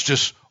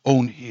justice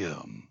on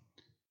Him.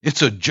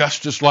 It's a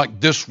justice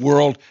like this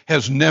world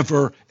has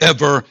never,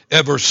 ever,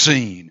 ever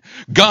seen.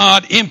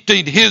 God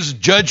emptied His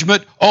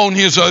judgment on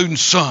His own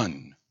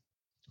Son.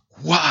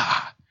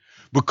 Why?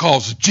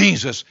 Because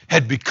Jesus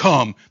had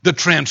become the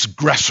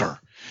transgressor.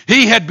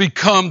 He had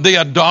become the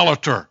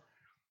idolater.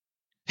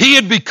 He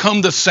had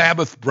become the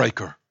Sabbath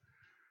breaker.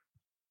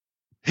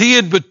 He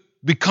had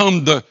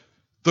become the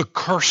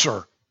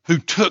curser who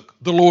took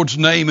the Lord's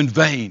name in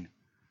vain.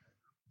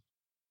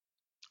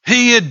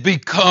 He had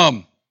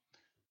become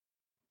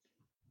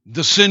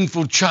the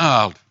sinful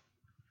child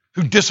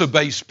who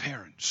disobeys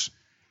parents.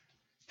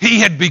 He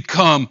had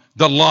become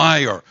the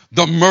liar,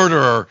 the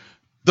murderer,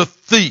 the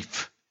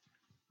thief.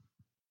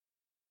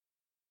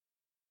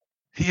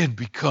 He had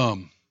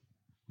become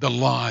the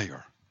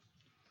liar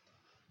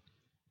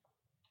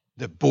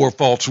that bore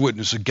false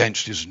witness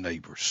against his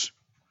neighbors.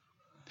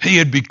 He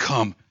had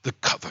become the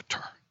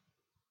coveter.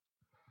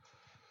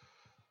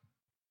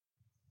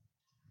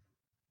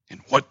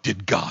 And what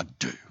did God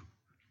do?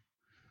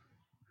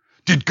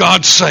 Did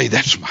God say,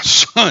 "That's my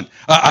son,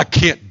 I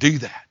can't do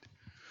that"?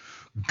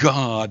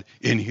 God,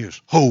 in His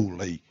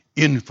holy,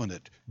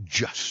 infinite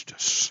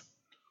justice,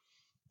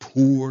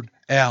 poured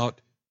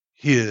out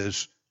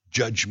His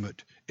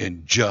judgment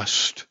and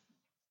just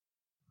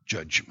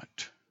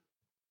judgment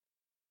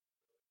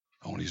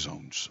on His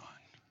own Son.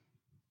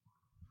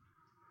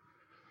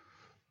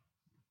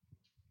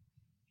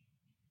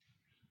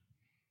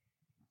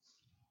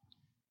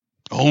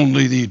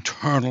 Only the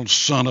eternal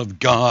Son of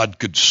God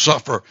could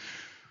suffer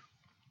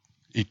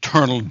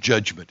eternal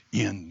judgment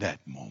in that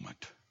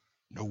moment.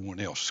 No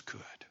one else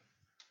could.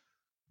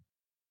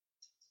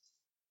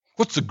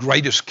 What's the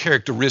greatest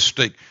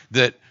characteristic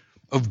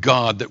of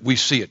God that we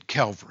see at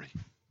Calvary?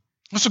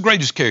 What's the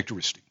greatest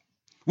characteristic?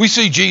 We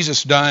see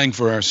Jesus dying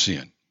for our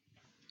sin.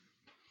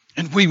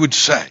 And we would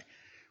say,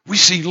 we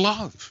see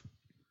love.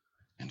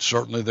 And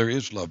certainly there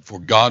is love, for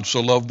God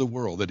so loved the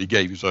world that He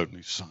gave His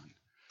only Son.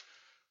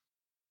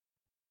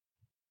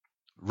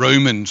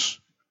 Romans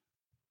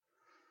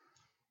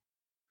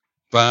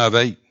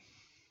 5:8.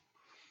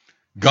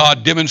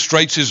 God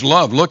demonstrates His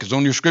love. Look, it's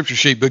on your scripture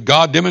sheet. But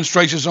God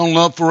demonstrates His own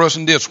love for us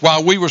in this: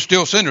 while we were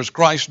still sinners,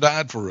 Christ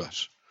died for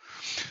us.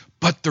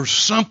 But there's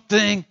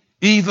something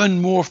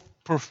even more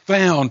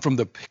profound from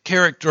the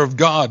character of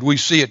God we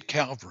see at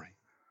Calvary.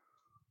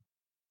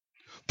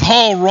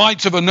 Paul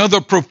writes of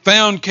another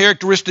profound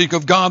characteristic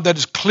of God that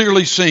is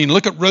clearly seen.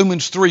 Look at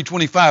Romans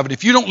 3:25. And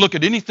if you don't look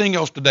at anything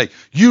else today,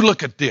 you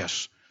look at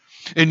this.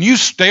 And you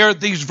stare at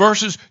these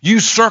verses, you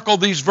circle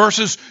these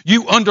verses,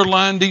 you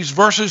underline these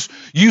verses,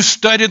 you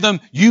study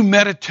them, you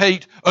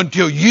meditate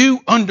until you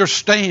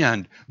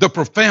understand the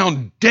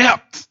profound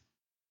depth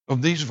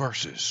of these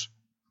verses.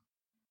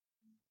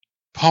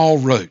 Paul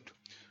wrote,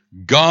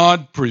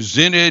 God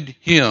presented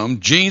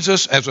Him,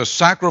 Jesus, as a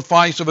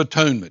sacrifice of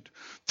atonement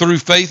through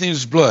faith in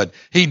His blood.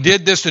 He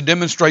did this to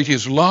demonstrate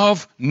His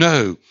love?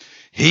 No.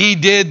 He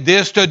did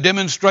this to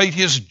demonstrate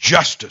His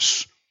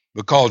justice,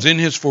 because in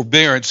His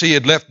forbearance He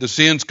had left the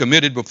sins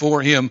committed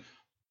beforehand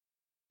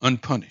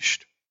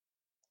unpunished.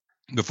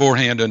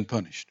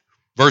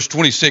 Verse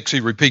 26,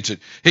 he repeats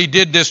it. He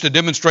did this to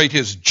demonstrate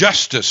His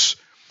justice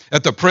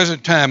at the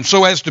present time,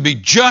 so as to be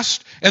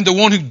just and the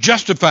one who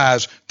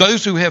justifies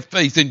those who have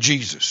faith in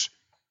Jesus.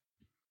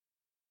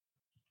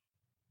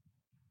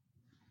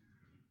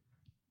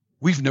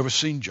 We've never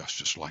seen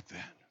justice like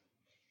that.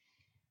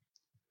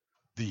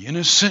 The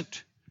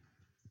innocent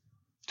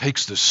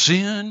takes the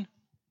sin,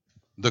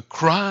 the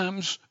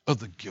crimes of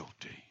the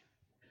guilty,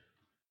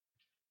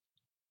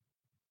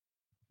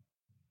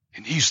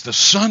 and He's the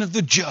Son of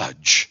the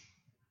judge.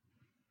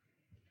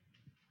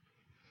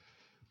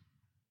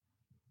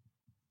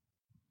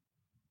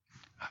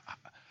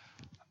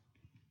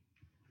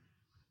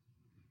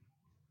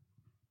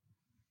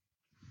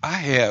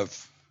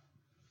 have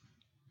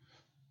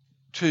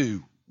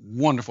two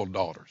wonderful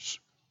daughters.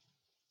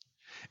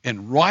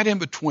 And right in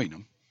between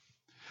them,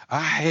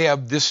 I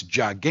have this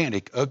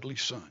gigantic, ugly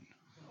son.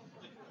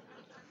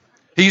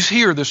 He's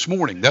here this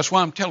morning. That's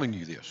why I'm telling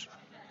you this.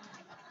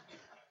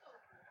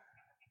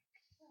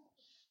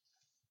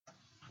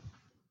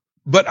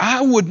 But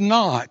I would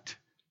not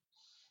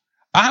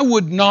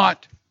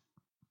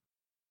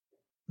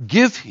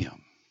give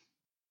him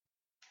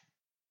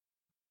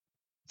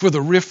for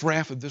the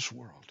riffraff of this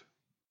world.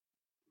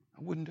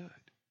 I wouldn't do it.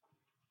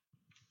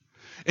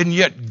 And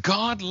yet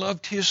God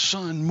loved his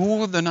son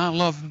more than I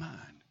love mine.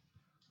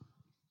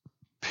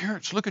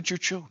 Parents, look at your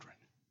children.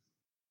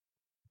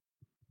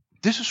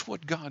 This is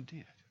what God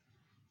did.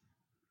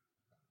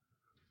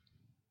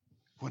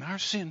 When our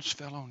sins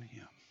fell on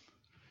him,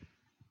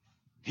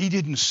 he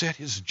didn't set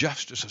his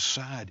justice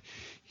aside.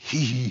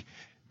 He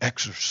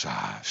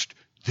exercised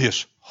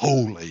this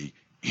holy,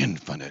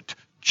 infinite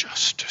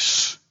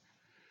justice.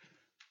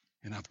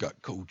 And I've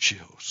got cold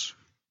chills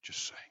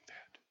just saying that.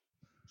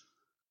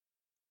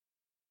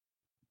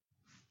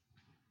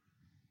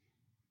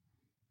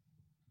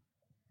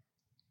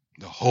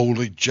 The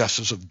holy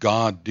justice of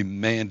God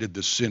demanded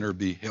the sinner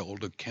be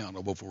held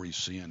accountable for his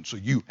sin. So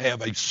you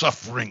have a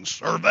suffering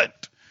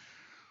servant.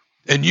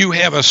 And you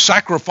have a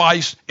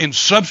sacrificed and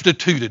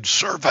substituted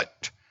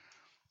servant.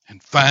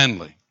 And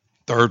finally,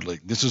 thirdly,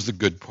 this is the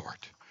good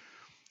part.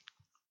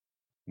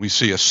 We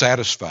see a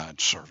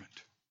satisfied servant.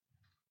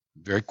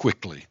 Very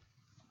quickly.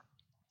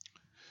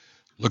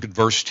 Look at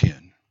verse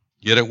 10.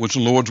 Yet it was the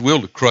Lord's will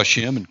to crush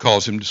him and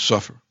cause him to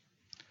suffer.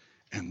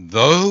 And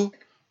though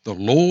the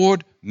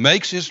Lord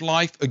makes his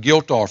life a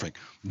guilt offering,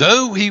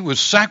 though he was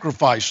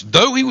sacrificed,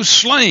 though he was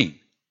slain,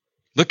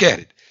 look at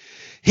it,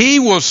 he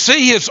will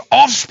see his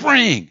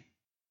offspring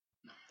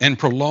and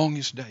prolong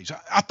his days.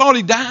 I thought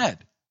he died.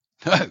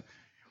 No.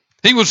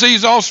 He will see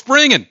his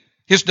offspring and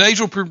his days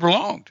will be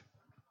prolonged.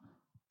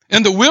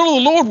 And the will of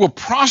the Lord will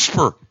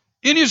prosper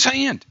in his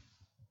hand.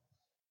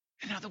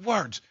 In other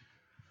words,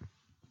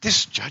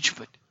 this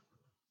judgment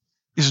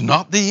is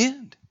not the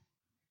end.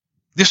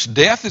 This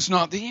death is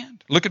not the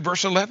end. Look at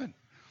verse 11.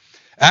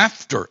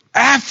 After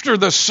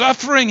the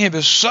suffering of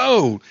his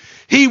soul,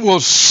 he will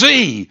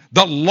see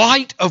the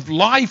light of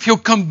life. He'll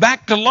come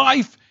back to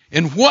life.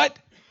 And what?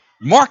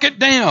 Mark it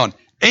down.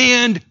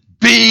 And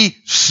be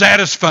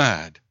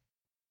satisfied.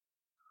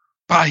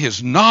 By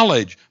his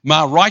knowledge,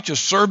 my righteous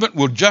servant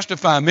will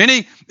justify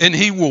many, and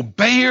he will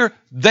bear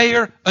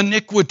their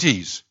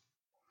iniquities.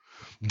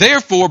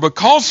 Therefore,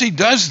 because he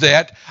does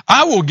that,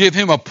 I will give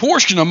him a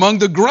portion among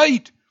the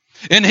great,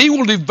 and he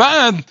will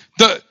divide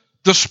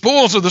the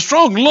spoils of the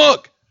strong.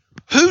 Look,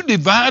 who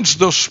divides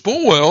the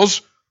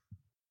spoils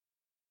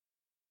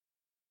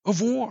of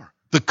war?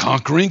 The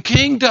conquering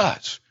king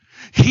does.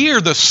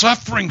 Here, the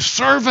suffering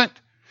servant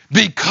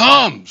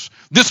becomes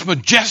this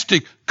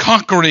majestic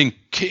conquering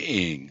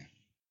king.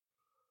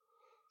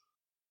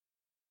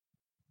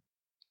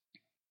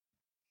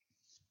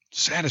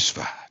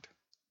 Satisfied.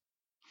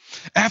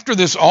 After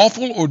this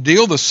awful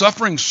ordeal, the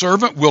suffering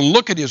servant will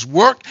look at his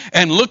work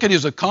and look at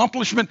his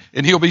accomplishment,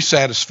 and he'll be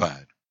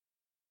satisfied.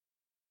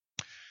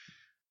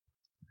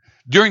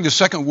 During the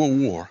Second World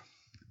War,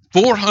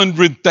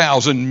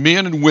 400,000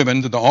 men and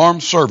women in the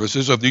armed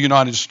services of the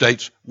United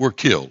States were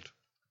killed.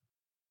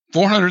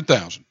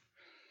 400,000.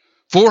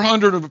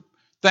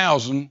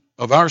 400,000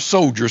 of our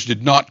soldiers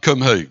did not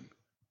come home.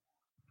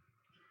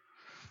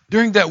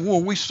 During that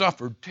war, we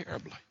suffered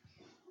terribly.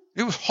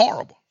 It was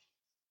horrible.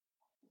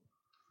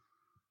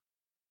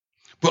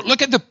 But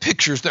look at the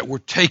pictures that were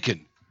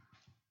taken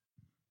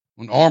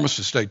on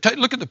Armistice Day.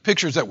 Look at the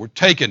pictures that were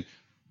taken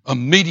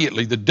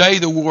immediately the day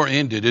the war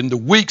ended and the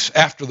weeks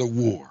after the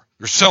war.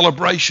 There's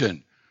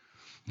celebration.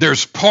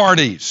 There's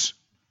parties.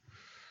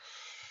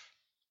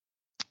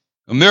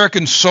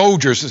 American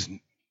soldiers,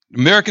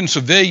 American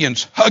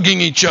civilians hugging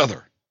each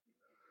other.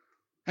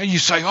 And you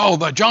say, oh,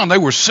 but John, they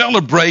were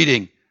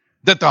celebrating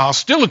that the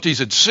hostilities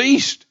had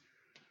ceased.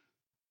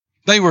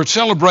 They were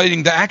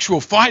celebrating the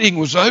actual fighting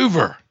was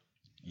over.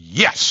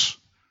 Yes,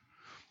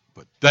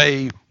 but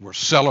they were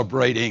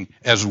celebrating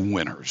as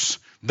winners.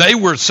 They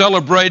were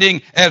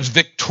celebrating as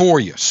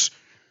victorious.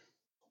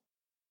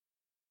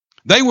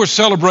 They were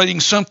celebrating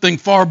something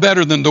far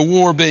better than the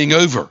war being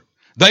over.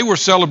 They were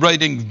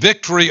celebrating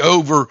victory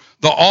over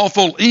the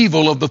awful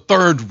evil of the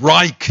Third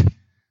Reich.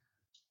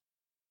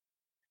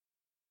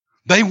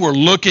 They were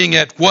looking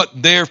at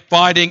what their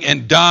fighting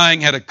and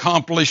dying had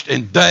accomplished,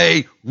 and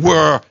they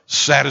were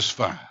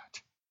satisfied.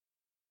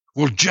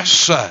 Well, just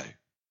so,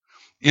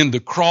 in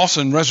the cross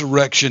and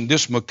resurrection,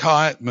 this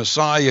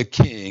Messiah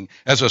King,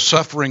 as a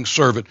suffering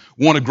servant,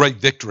 won a great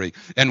victory.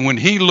 And when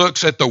he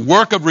looks at the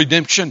work of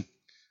redemption,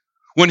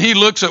 when he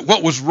looks at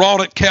what was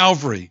wrought at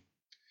Calvary,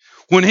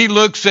 when he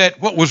looks at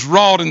what was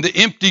wrought in the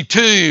empty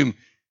tomb,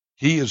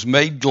 he is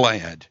made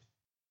glad.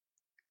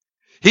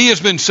 He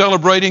has been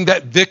celebrating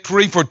that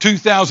victory for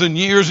 2,000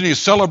 years, and he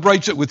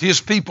celebrates it with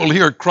his people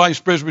here at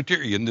Christ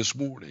Presbyterian this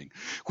morning.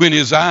 When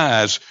his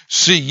eyes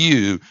see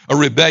you, a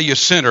rebellious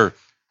sinner,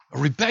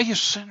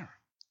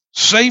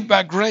 saved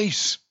by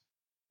grace,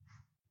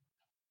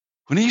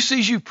 when he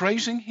sees you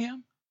praising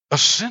him, a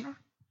sinner,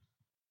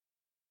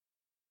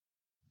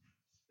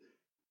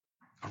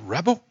 a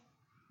rebel,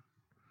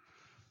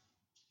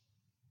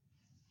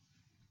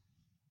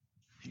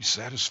 he's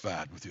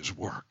satisfied with his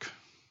work.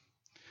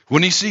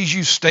 When he sees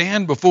you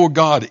stand before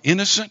God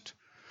innocent,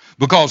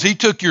 because he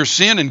took your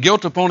sin and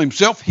guilt upon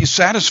himself, he's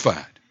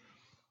satisfied.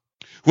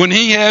 When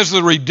he has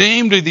the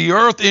redeemed of the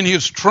earth in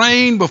his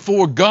train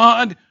before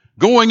God,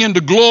 going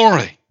into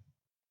glory,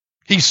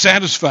 he's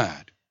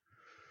satisfied.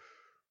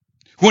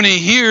 When he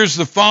hears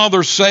the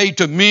Father say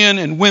to men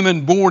and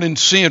women born in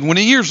sin, when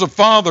he hears the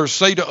Father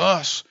say to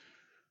us,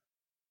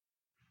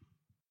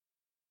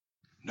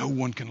 no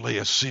one can lay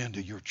a sin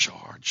to your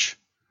charge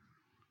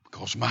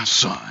because my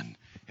Son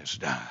has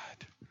died.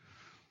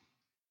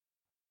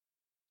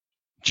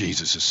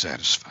 Jesus is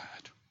satisfied.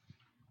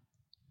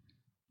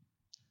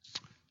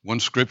 One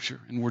scripture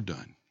and we're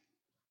done.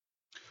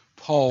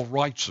 Paul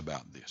writes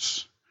about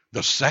this,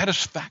 the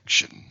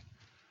satisfaction,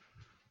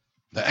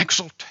 the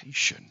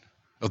exaltation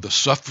of the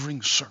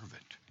suffering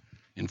servant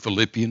in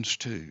Philippians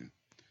 2.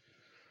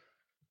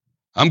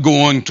 I'm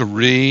going to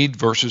read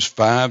verses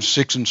 5,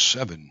 6, and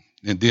 7,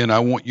 and then I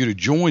want you to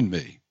join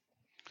me.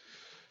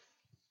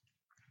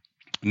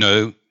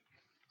 No,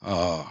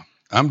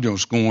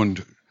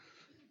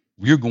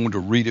 you're going to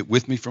read it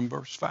with me from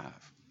verse 5.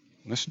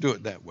 Let's do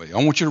it that way.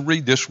 I want you to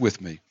read this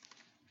with me,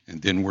 and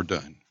then we're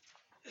done.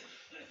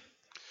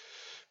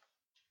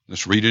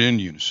 Let's read it in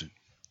unison.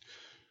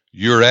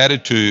 Your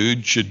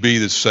attitude should be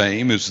the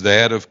same as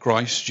that of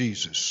Christ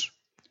Jesus,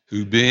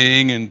 who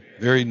being in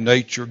very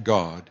nature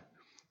God,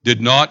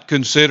 did not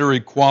consider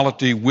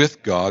equality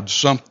with God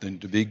something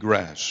to be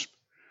grasped,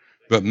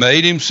 but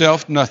made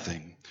himself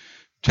nothing,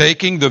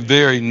 taking the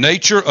very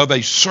nature of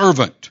a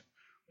servant,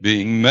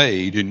 being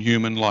made in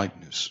human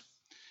likeness.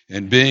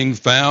 And being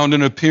found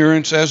in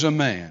appearance as a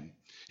man,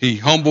 he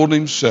humbled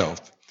himself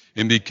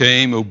and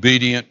became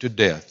obedient to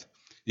death,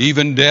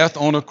 even death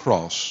on a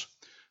cross.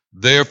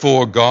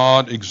 Therefore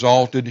God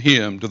exalted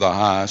him to the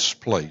highest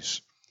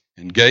place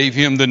and gave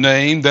him the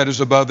name that is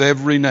above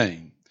every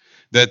name,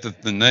 that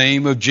at the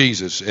name of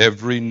Jesus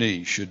every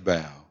knee should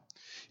bow,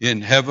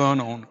 in heaven,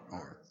 on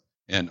earth,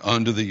 and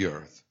under the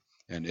earth,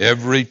 and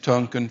every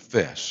tongue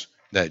confess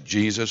that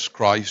Jesus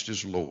Christ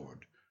is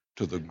Lord,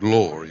 to the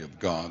glory of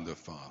God the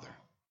Father.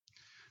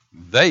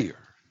 There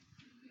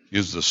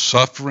is the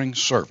suffering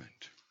servant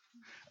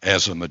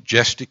as a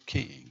majestic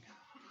king,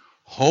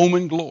 home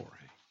in glory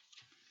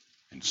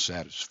and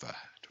satisfied.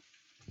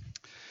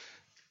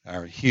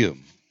 Our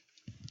hymn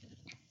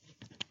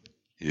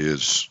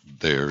is,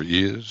 There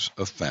is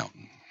a Fountain.